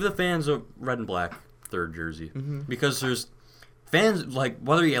 Give the fans a red and black third jersey because there's fans, like,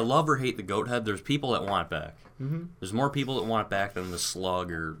 whether you love or hate the goat head, there's people that want it back. There's more people that want it back than the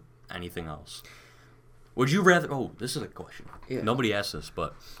slug or anything else. Would you rather... Oh, this is a question. Yeah. Nobody asked this,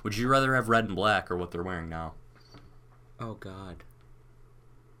 but would you rather have red and black or what they're wearing now? Oh, God.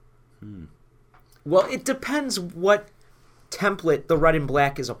 Well, it depends what template the red and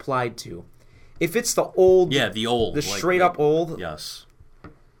black is applied to. If it's the old... Yeah, the old. The straight-up old... Yes.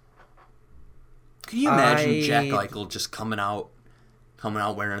 Can you imagine Jack Eichel just coming out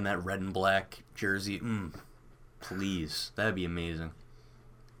wearing that red and black jersey? Please. That'd be amazing.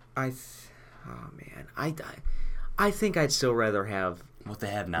 Oh, man. I think I'd still rather have... What they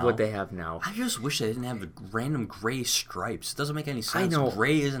have now? I just wish they didn't have the random gray stripes. It doesn't make any sense. I know.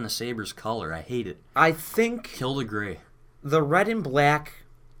 Gray isn't a Sabres color. I hate it. I think... Kill the gray. The red and black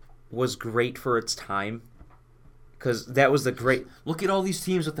was great for its time. Because that was the great... Look at all these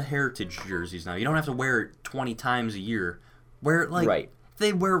teams with the heritage jerseys now. You don't have to wear it 20 times a year. Wear it like... Right.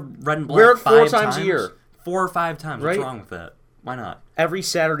 They wear red and black wear it 4 times a year. 4 or 5 times. Right? What's wrong with that? Why not? Every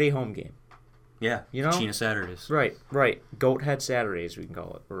Saturday home game. Yeah. You know? China Saturdays. Right. Goat Head Saturdays, we can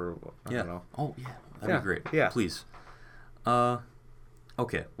call it. Or, I don't know. Oh, yeah. That'd be great. Yeah. Please.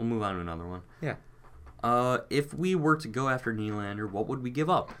 Okay. We'll move on to another one. Yeah. If we were to go after Nylander, what would we give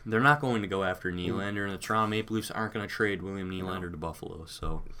up? They're not going to go after Nylander, and the Toronto Maple Leafs aren't going to trade William Nylander to Buffalo.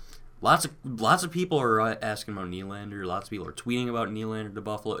 So, lots of people are asking about Nylander. Lots of people are tweeting about Nylander to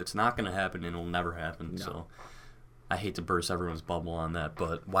Buffalo. It's not going to happen, and it'll never happen. No. So, I hate to burst everyone's bubble on that,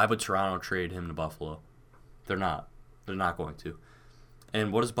 but why would Toronto trade him to Buffalo? They're not. They're not going to.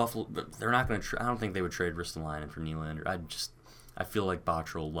 And what is Buffalo? They're not going to. I don't think they would trade Ristolainen for Nylander. I feel like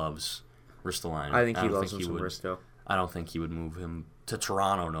Botterill loves Ristolainen. I think he loves him some would, Risto. I don't think he would move him to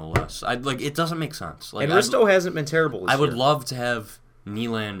Toronto, no less. It doesn't make sense. And Risto hasn't been terrible this I would year. love to have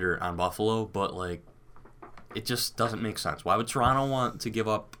Nylander on Buffalo, but it just doesn't make sense. Why would Toronto want to give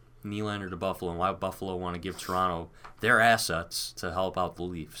up Nylander to Buffalo, and why would Buffalo want to give Toronto their assets to help out the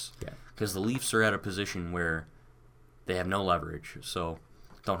Leafs? Yeah. Because the Leafs are at a position where they have no leverage, so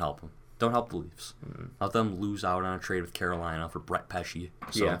don't help them. Don't help the Leafs. Mm-hmm. Let them lose out on a trade with Carolina for Brett Pesce.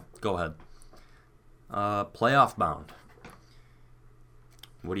 So, Go ahead. Playoff bound.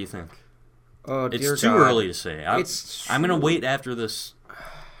 What do you think? It's too early to say. I'm going to wait after this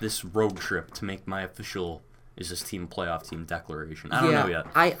road trip to make my official is this team playoff team declaration. I don't know yet.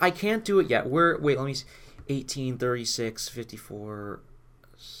 I can't do it yet. Wait, let me see. 18, 36, 54,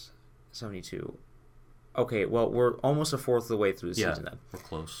 72. Okay, well, we're almost a fourth of the way through the season then. We're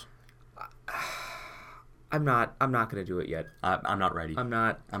close. I'm not going to do it yet. I'm not ready. I'm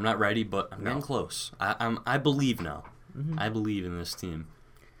not ready, but I'm getting close. I believe now. Mm-hmm. I believe in this team.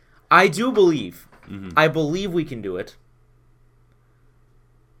 I do believe. Mm-hmm. I believe we can do it.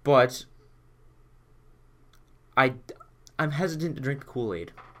 But I'm hesitant to drink the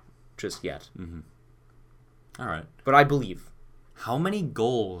Kool-Aid just yet. Mm-hmm. All right. But I believe. How many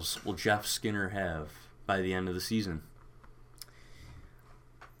goals will Jeff Skinner have by the end of the season?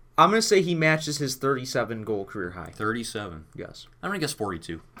 I'm going to say he matches his 37-goal career high. 37? Yes. I'm going to guess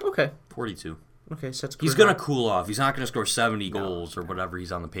 42. Okay. 42. Okay, so that's he's going to cool off. He's not going to score 70 goals or whatever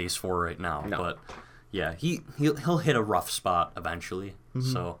he's on the pace for right now. No. But, yeah, he'll hit a rough spot eventually.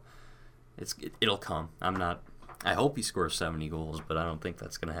 Mm-hmm. So it'll come. I hope he scores 70 goals, but I don't think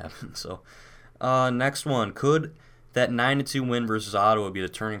that's going to happen. So, next one. Could that 9-2 win versus Ottawa be the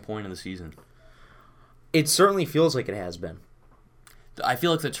turning point of the season? It certainly feels like it has been. I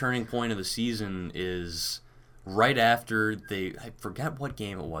feel like the turning point of the season is right after I forget what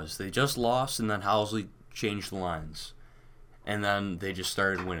game it was. They just lost, and then Housley changed the lines. And then they just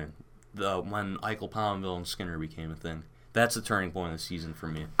started winning. When Eichel, Palmville, and Skinner became a thing. That's the turning point of the season for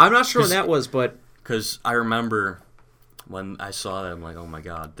me. I'm not sure when that was, but... Because I remember when I saw that, I'm like, oh my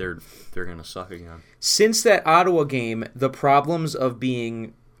God, they're going to suck again. Since that Ottawa game, the problems of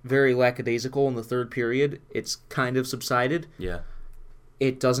being very lackadaisical in the third period, it's kind of subsided. Yeah.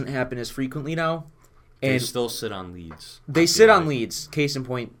 It doesn't happen as frequently now. And they still sit on leads. They sit on leads, case in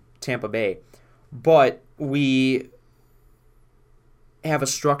point, Tampa Bay. But we have a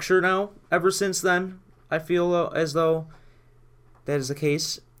structure now ever since then, I feel as though that is the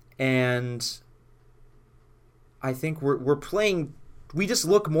case. And I think we're playing... We just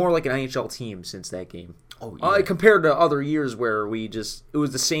look more like an NHL team since that game. Oh, yeah. Compared to other years where it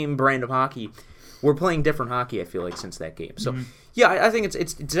was the same brand of hockey. We're playing different hockey, I feel like, since that game. So, yeah, I think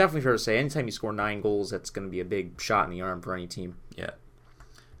it's definitely fair to say. Anytime you score 9 goals, that's going to be a big shot in the arm for any team. Yeah.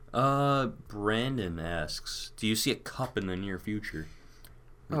 Brandon asks, do you see a cup in the near future?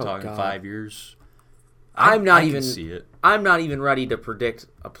 We're talking 5 years. I can see it. I'm not even ready to predict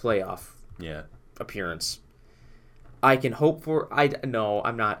a playoff appearance. I can hope for. No,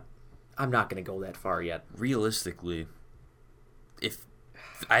 I'm not. I'm not going to go that far yet. Realistically,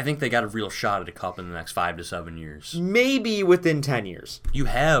 I think they got a real shot at a cup in the next 5 to 7 years. Maybe within 10 years. You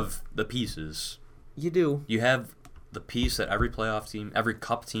have the pieces. You do. You have the piece that every playoff team, every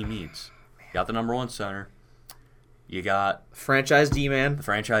cup team needs. You got the number one center. You got franchise D-man. The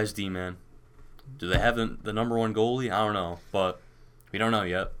franchise D-man. Do they have the number one goalie? I don't know, but we don't know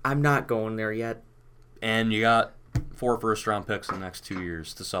yet. I'm not going there yet. And you got 4 first-round picks in the next 2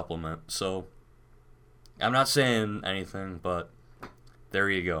 years to supplement. So I'm not saying anything, but there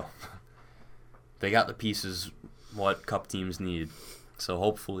you go. They got the pieces what cup teams need. So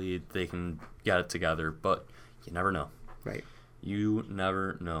hopefully they can get it together, but you never know. Right. You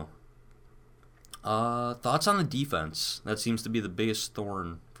never know. Thoughts on the defense? That seems to be the biggest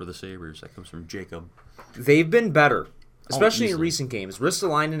thorn for the Sabres. That comes from Jacob. They've been better, especially in recent games.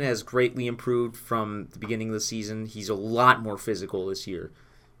 Ristolainen has greatly improved from the beginning of the season. He's a lot more physical this year.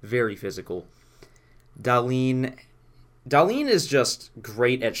 Very physical. Dahlin is just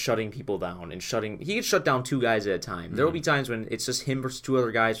great at shutting people down and he can shut down 2 guys at a time. Mm-hmm. There will be times when it's just him versus 2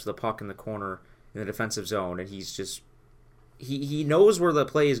 other guys with the puck in the corner in the defensive zone, and he's just he knows where the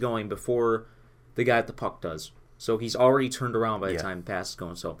play is going before the guy at the puck does. So he's already turned around by the time the pass is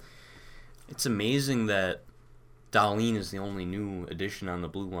going. So it's amazing that Dahlin is the only new addition on the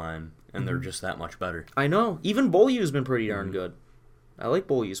blue line, and they're just that much better. I know. Even Beaulieu's been pretty darn good. I like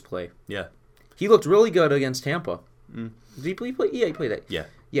Beaulieu's play. Yeah. He looked really good against Tampa. Did he play? Yeah, he played that. Yeah.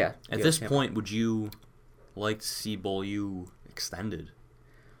 Yeah. At this point, would you like to see Beaulieu extended?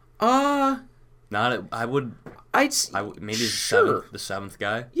 I would maybe Sure. the seventh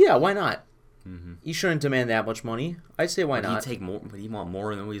guy. Yeah, why not? You shouldn't demand that much money. I'd say why But not? you take more, but you want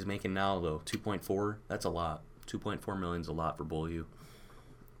more than what he's making now, though. 2.4. That's a lot. 2.4 million's a lot for Beaulieu.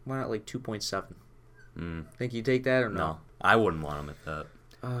 Why not like 2.7? Think you take that or No, I wouldn't want him at that.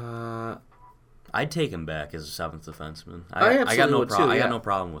 no? I'd take him back as a seventh defenseman. I got absolutely no would too, I yeah. got no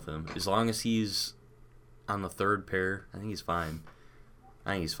problem with him as long as he's on the third pair. I think he's fine.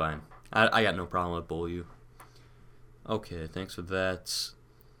 I got no problem with Beaulieu. Okay, thanks for that.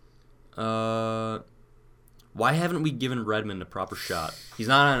 Why haven't we given Redmond a proper shot? He's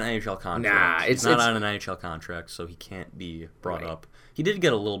not on an NHL contract. Nah, he's not on an NHL contract, so he can't be brought Right. up. He did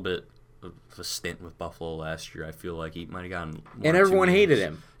get a little bit of a stint with Buffalo last year. I feel like he might have gotten one And or two everyone hated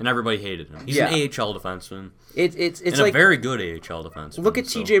games. him. And everybody hated him. He's Yeah. an AHL defenseman. It's and like a very good AHL defenseman. look at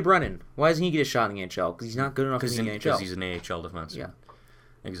so- TJ Brennan. Why doesn't he get a shot in the NHL? Because he's not good enough in the NHL. Because he's an AHL defenseman. Yeah.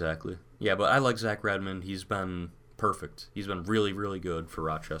 Exactly. Yeah, but I like Zach Redmond. He's been perfect. He's been really, really good for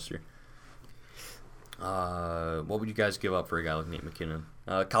Rochester. What would you guys give up for a guy like Nate McKinnon?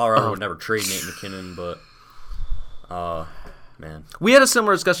 Colorado would never trade Nate McKinnon, but man, We had a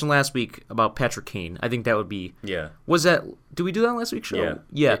similar discussion last week about Patrick Kane. I think that would be. yeah, Was that? Did we do that on last week's show? yeah,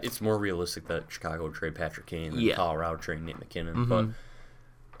 Yeah. It's more realistic that Chicago would trade Patrick Kane than Yeah. Colorado would trade Nate McKinnon. But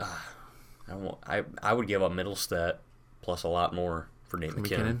I don't. I would give up Middlestat plus a lot more for Nate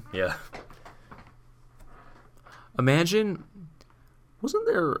McKinnon. McKinnon? Yeah. Imagine, wasn't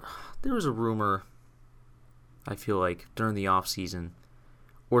there was a rumor, I feel like, during the offseason,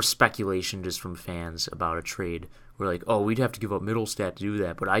 or speculation just from fans about a trade, where like, oh, we'd have to give up Middlestat to do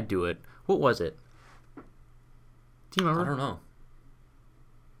that, but I'd do it. What was it? Do you remember? I don't know.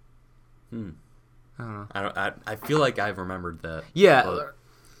 I don't know. I feel like I've remembered that. Yeah, but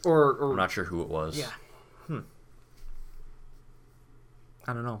or I'm not sure who it was. Yeah.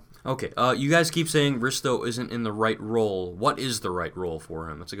 I don't know. Okay, you guys keep saying Risto isn't in the right role. What is the right role for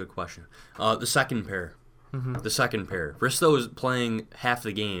him? That's a good question. The second pair. The second pair. Risto is playing half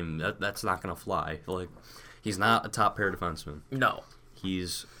the game. That's not going to fly. Like, he's not a top pair defenseman. No.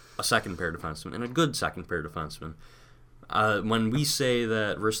 He's a second pair defenseman, and a good second pair defenseman. When we say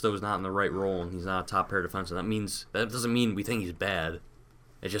that Risto is not in the right role and he's not a top pair defenseman, that doesn't mean we think he's bad.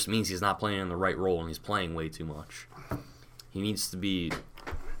 It just means he's not playing in the right role and he's playing way too much. He needs to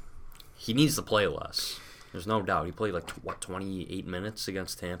play less. There's no doubt. He played 28 minutes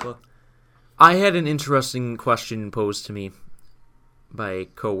against Tampa. I had an interesting question posed to me by a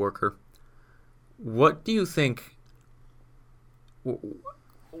coworker. What do you think?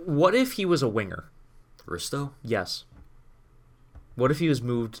 What if he was a winger? Risto? Yes. What if he was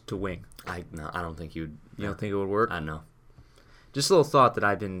moved to wing? I don't think he would. You don't think it would work? I know. Just a little thought that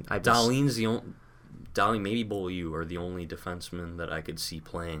I've been Dahlin's the only. Dahlin, maybe Beaulieu are the only defensemen that I could see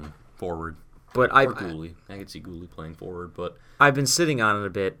playing forward. But Or Gooley. I could see Gooley playing forward, but I've been sitting on it a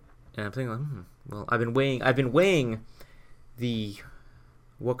bit, and I'm thinking, well, I've been weighing the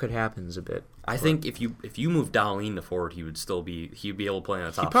what could happen a bit. I think if you move Dahlin to forward, he'd be able to play on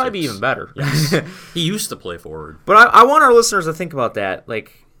the top. He'd probably be six. even better. Yes. He used to play forward. But I want our listeners to think about that.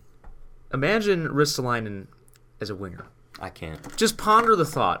 Like, imagine Ristolainen as a winger. I can't. Just ponder the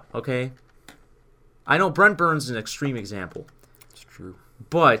thought, okay? I know Brent Burns is an extreme example, It's true.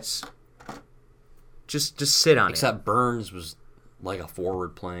 but just sit on it. Except Burns was like a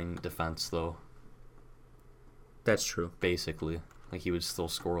forward playing defense, though. That's true. Basically. Like, he would still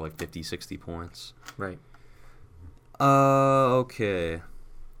score like 50, 60 points. Right. Okay.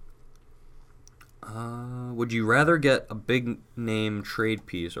 Would you rather get a big name trade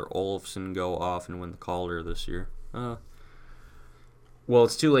piece or Olofsson go off and win the Calder this year? Well,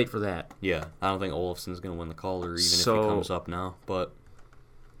 it's too late for that. Yeah. I don't think Olofsson's going to win the Calder even if So- he comes up now. But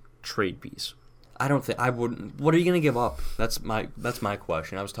Trade piece. I don't think I wouldn't. What are you going to give up? That's my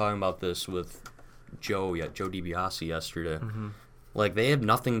question. I was talking about this with Joe DiBiase yesterday. Like, they have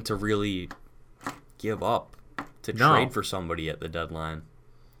nothing to really give up to No. trade for somebody at the deadline.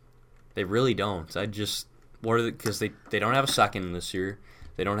 They really don't. Because they don't have a second this year.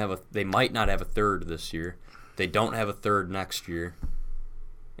 They might not have a third this year. They don't have a third next year.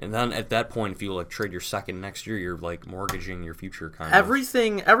 And then at that point, if you trade your second next year, you're mortgaging your future kind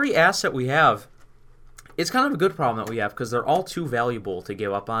of. Every asset we have, it's kind of a good problem that we have because they're all too valuable to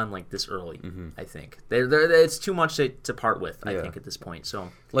give up on this early. I think it's too much to part with. I think at this point.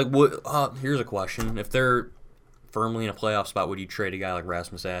 So Here's a question: if they're firmly in a playoff spot, would you trade a guy like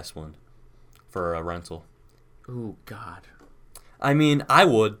Rasmus Asplund for a rental? ooh, God. I mean, I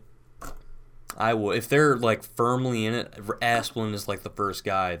would. If they're firmly in it, Asplund is the first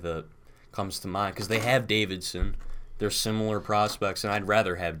guy that comes to mind because they have Davidson. They're similar prospects, and I'd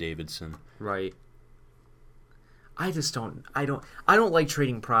rather have Davidson. Right. I don't like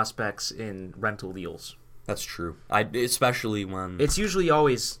trading prospects in rental deals. That's true. Especially when It's usually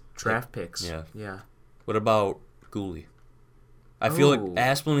always draft picks. Yeah. Yeah. What about Gooley? I feel like Oh.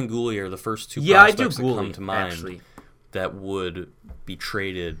 Asplund and Gooley are the first two Yeah, I do prospects that Gooley, come to mind actually. that would be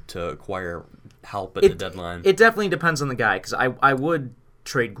traded to acquire help at the deadline. It definitely depends on the guy, because I would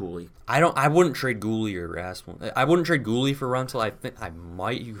trade Gooley. I wouldn't trade Gooley or Asplund. I wouldn't trade Gooley for rental. I think I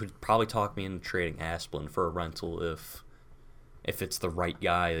might. You could probably talk me into trading Asplund for a rental if it's the right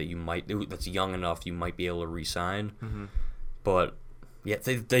guy that's young enough you might be able to re-sign. Mm-hmm. But yeah,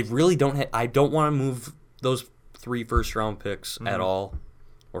 they really don't. I don't want to move those 3 first-round picks at all,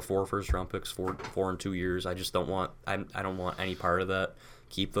 or 4 first-round picks, 4 in 2 years. I just don't want. I don't want any part of that.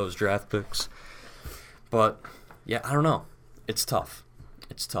 Keep those draft picks. But yeah, I don't know. It's tough.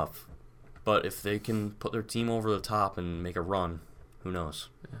 It's tough. But if they can put their team over the top and make a run, who knows?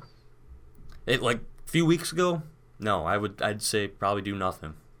 Yeah. It like a few weeks ago, no, I'd say probably do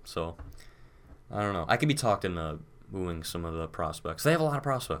nothing. So I don't know. I could be talked into moving some of the prospects. They have a lot of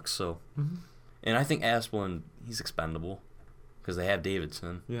prospects, so and I think Asplund, he's expendable because they have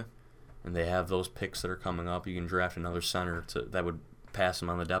Davidson. Yeah. And they have those picks that are coming up. You can draft another center that would pass him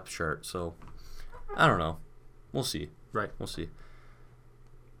on the depth chart. So I don't know. We'll see. Right. We'll see.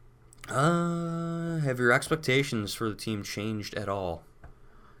 Have your expectations for the team changed at all?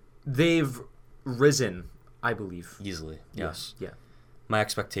 They've risen, I believe. Easily, yes. Yeah. My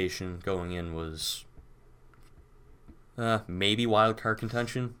expectation going in was maybe wild card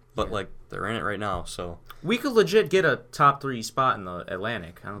contention, but like they're in it right now, so We could legit get a top 3 spot in the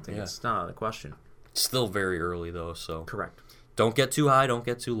Atlantic. I don't think it's not out of the question. it's still very early though. So Correct. don't get too high, don't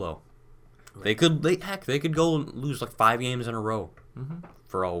get too low. Right. They could go and lose like 5 games in a row.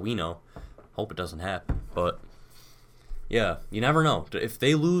 For all we know. Hope it doesn't happen, but yeah, you never know. If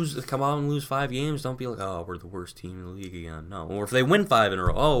they come out and lose 5 games, don't be like, oh, we're the worst team in the league again. No, or if they win 5 in a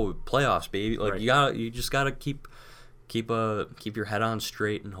row, oh, playoffs, baby. Like you just gotta keep your head on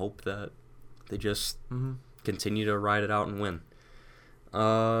straight and hope that they just continue to ride it out and win.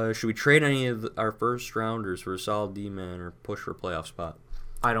 Should we trade any of our first rounders for a solid D-man or push for a playoff spot?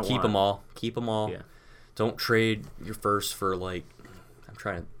 I don't Keep them all. Keep them all. Yeah. Don't trade your first for like.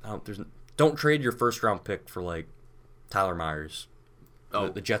 Don't trade your first round pick for like Tyler Myers. Oh,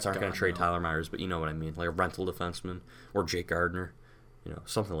 the Jets aren't going to trade no. Tyler Myers, but you know what I mean, like a rental defenseman or Jake Gardner,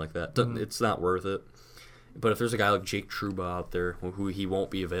 something like that. It's not worth it. But if there's a guy like Jake Trouba out there who he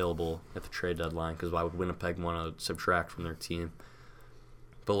won't be available at the trade deadline because why would Winnipeg want to subtract from their team?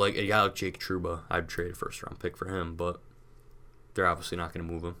 But like a guy like Jake Trouba, I'd trade a first round pick for him, but they're obviously not going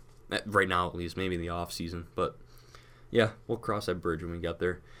to move him right now, at least maybe in the off season, but. Yeah, we'll cross that bridge when we get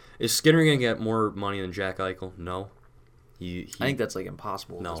there. Is Skinner going to get more money than Jack Eichel? No. I think that's like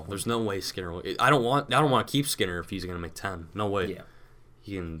impossible. No, there's no way Skinner will. I don't want to keep Skinner if he's going to make 10. No way. Yeah.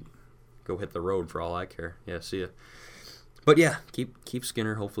 He can go hit the road for all I care. Yeah, see ya. But yeah, keep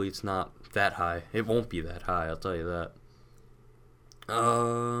Skinner. Hopefully it's not that high. It won't be that high, I'll tell you that.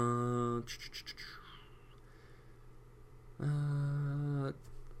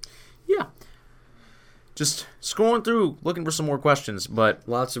 Yeah. Just scrolling through, looking for some more questions, but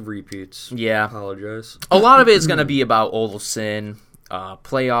Lots of repeats. yeah, Apologize. a lot of it is going to be about Olofsson,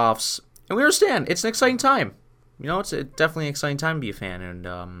 playoffs, and we understand it's an exciting time. It's definitely an exciting time to be a fan,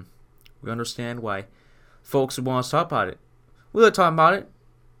 and we understand why folks would want us to talk about it. We like talking about it.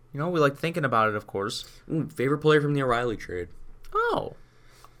 We like thinking about it, of course. Favorite player from the O'Reilly trade? Oh,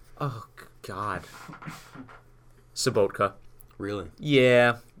 God, Sobotka. Really?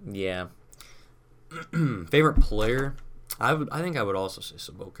 Yeah. Favorite player? I think I would also say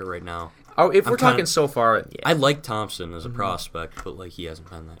Sobotka right now. Oh, if we're I'm talking kinda- so far, yeah. I like Thompson as a prospect, but like he hasn't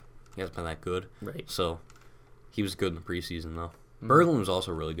been that good. Right. So he was good in the preseason though. Berglund was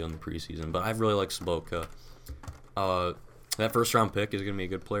also really good in the preseason, but I really like Sobotka. That first round pick is gonna be a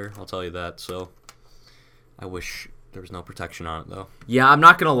good player. I'll tell you that. So I wish there was no protection on it though. Yeah, I'm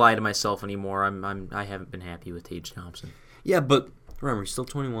not gonna lie to myself anymore. I haven't been happy with Tage Thompson. Yeah, but remember he's still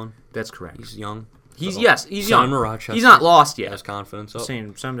 21. That's correct. He's young. He's So, young. send him to Rochester. He's not lost yet. Has confidence.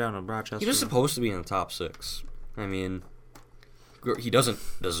 Send him down to Rochester. He was supposed to be in the top 6. I mean, he doesn't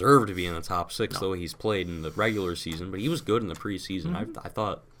deserve to be in the top 6 the way he's played in the regular season, but he was good in the preseason. I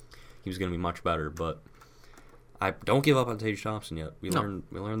thought he was going to be much better, but I don't give up on Tage Thompson yet. We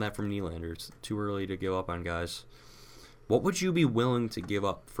learned that from Nylander. It's too early to give up on guys. What would you be willing to give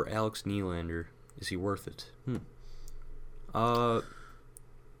up for Alex Nylander? Is he worth it?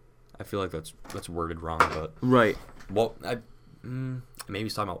 I feel like that's worded wrong, but right. well, Maybe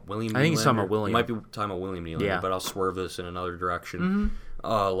he's talking about William Nylander. I think he's talking about William. He might be talking about William Nylander, Yeah. but I'll swerve this in another direction.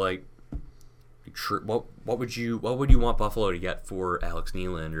 What would you want Buffalo to get for Alex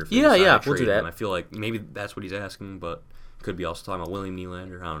Nylander? If they decide to we'll do trade that. him? I feel like maybe that's what he's asking, but could be also talking about William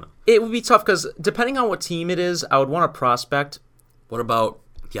Nylander. I don't know. It would be tough because depending on what team it is, I would want a prospect. What about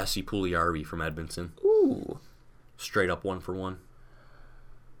Jesse Puljujarvi from Edmonton? Ooh. Straight up 1-for-1.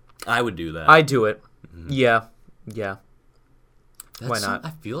 I would do that. I'd do it. Yeah. That's Why not?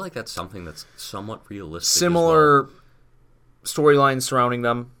 I feel like that's something that's somewhat realistic. Similar as well. storylines surrounding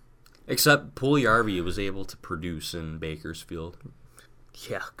them. Except Puljujarvi was able to produce in Bakersfield.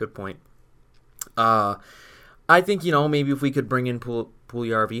 Yeah, good point. I think, maybe if we could bring in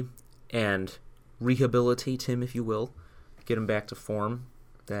Puljujarvi and rehabilitate him, if you will, get him back to form,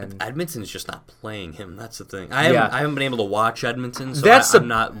 then... Edmonton's just not playing him. That's the thing. Yeah. I haven't been able to watch Edmonton, so I'm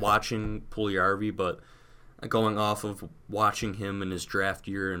not watching Puljujarvi, but going off of watching him in his draft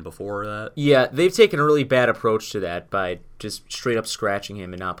year and before that. Yeah, they've taken a really bad approach to that by just straight up scratching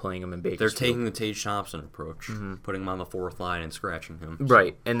him and not playing him in Bakersfield. They're taking the Tage Thompson approach, putting him on the fourth line and scratching him.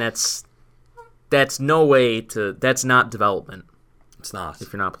 Right, and that's no way to... That's not development It's not.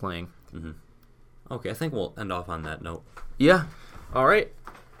 if you're not playing. Okay, I think we'll end off on that note. Yeah. All right.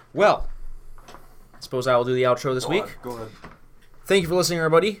 Well, I suppose I will do the outro this week. Go ahead. Thank you for listening,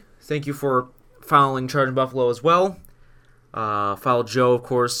 everybody. Thank you for following Charging Buffalo as well. Follow Joe, of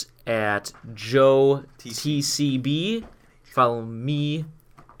course, at Joe TCB. Follow me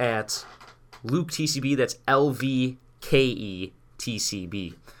at Luke TCB. That's LVKE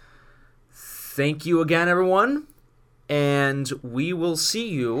TCB. Thank you again, everyone. And we will see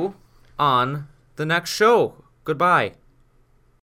you on the next show. Goodbye.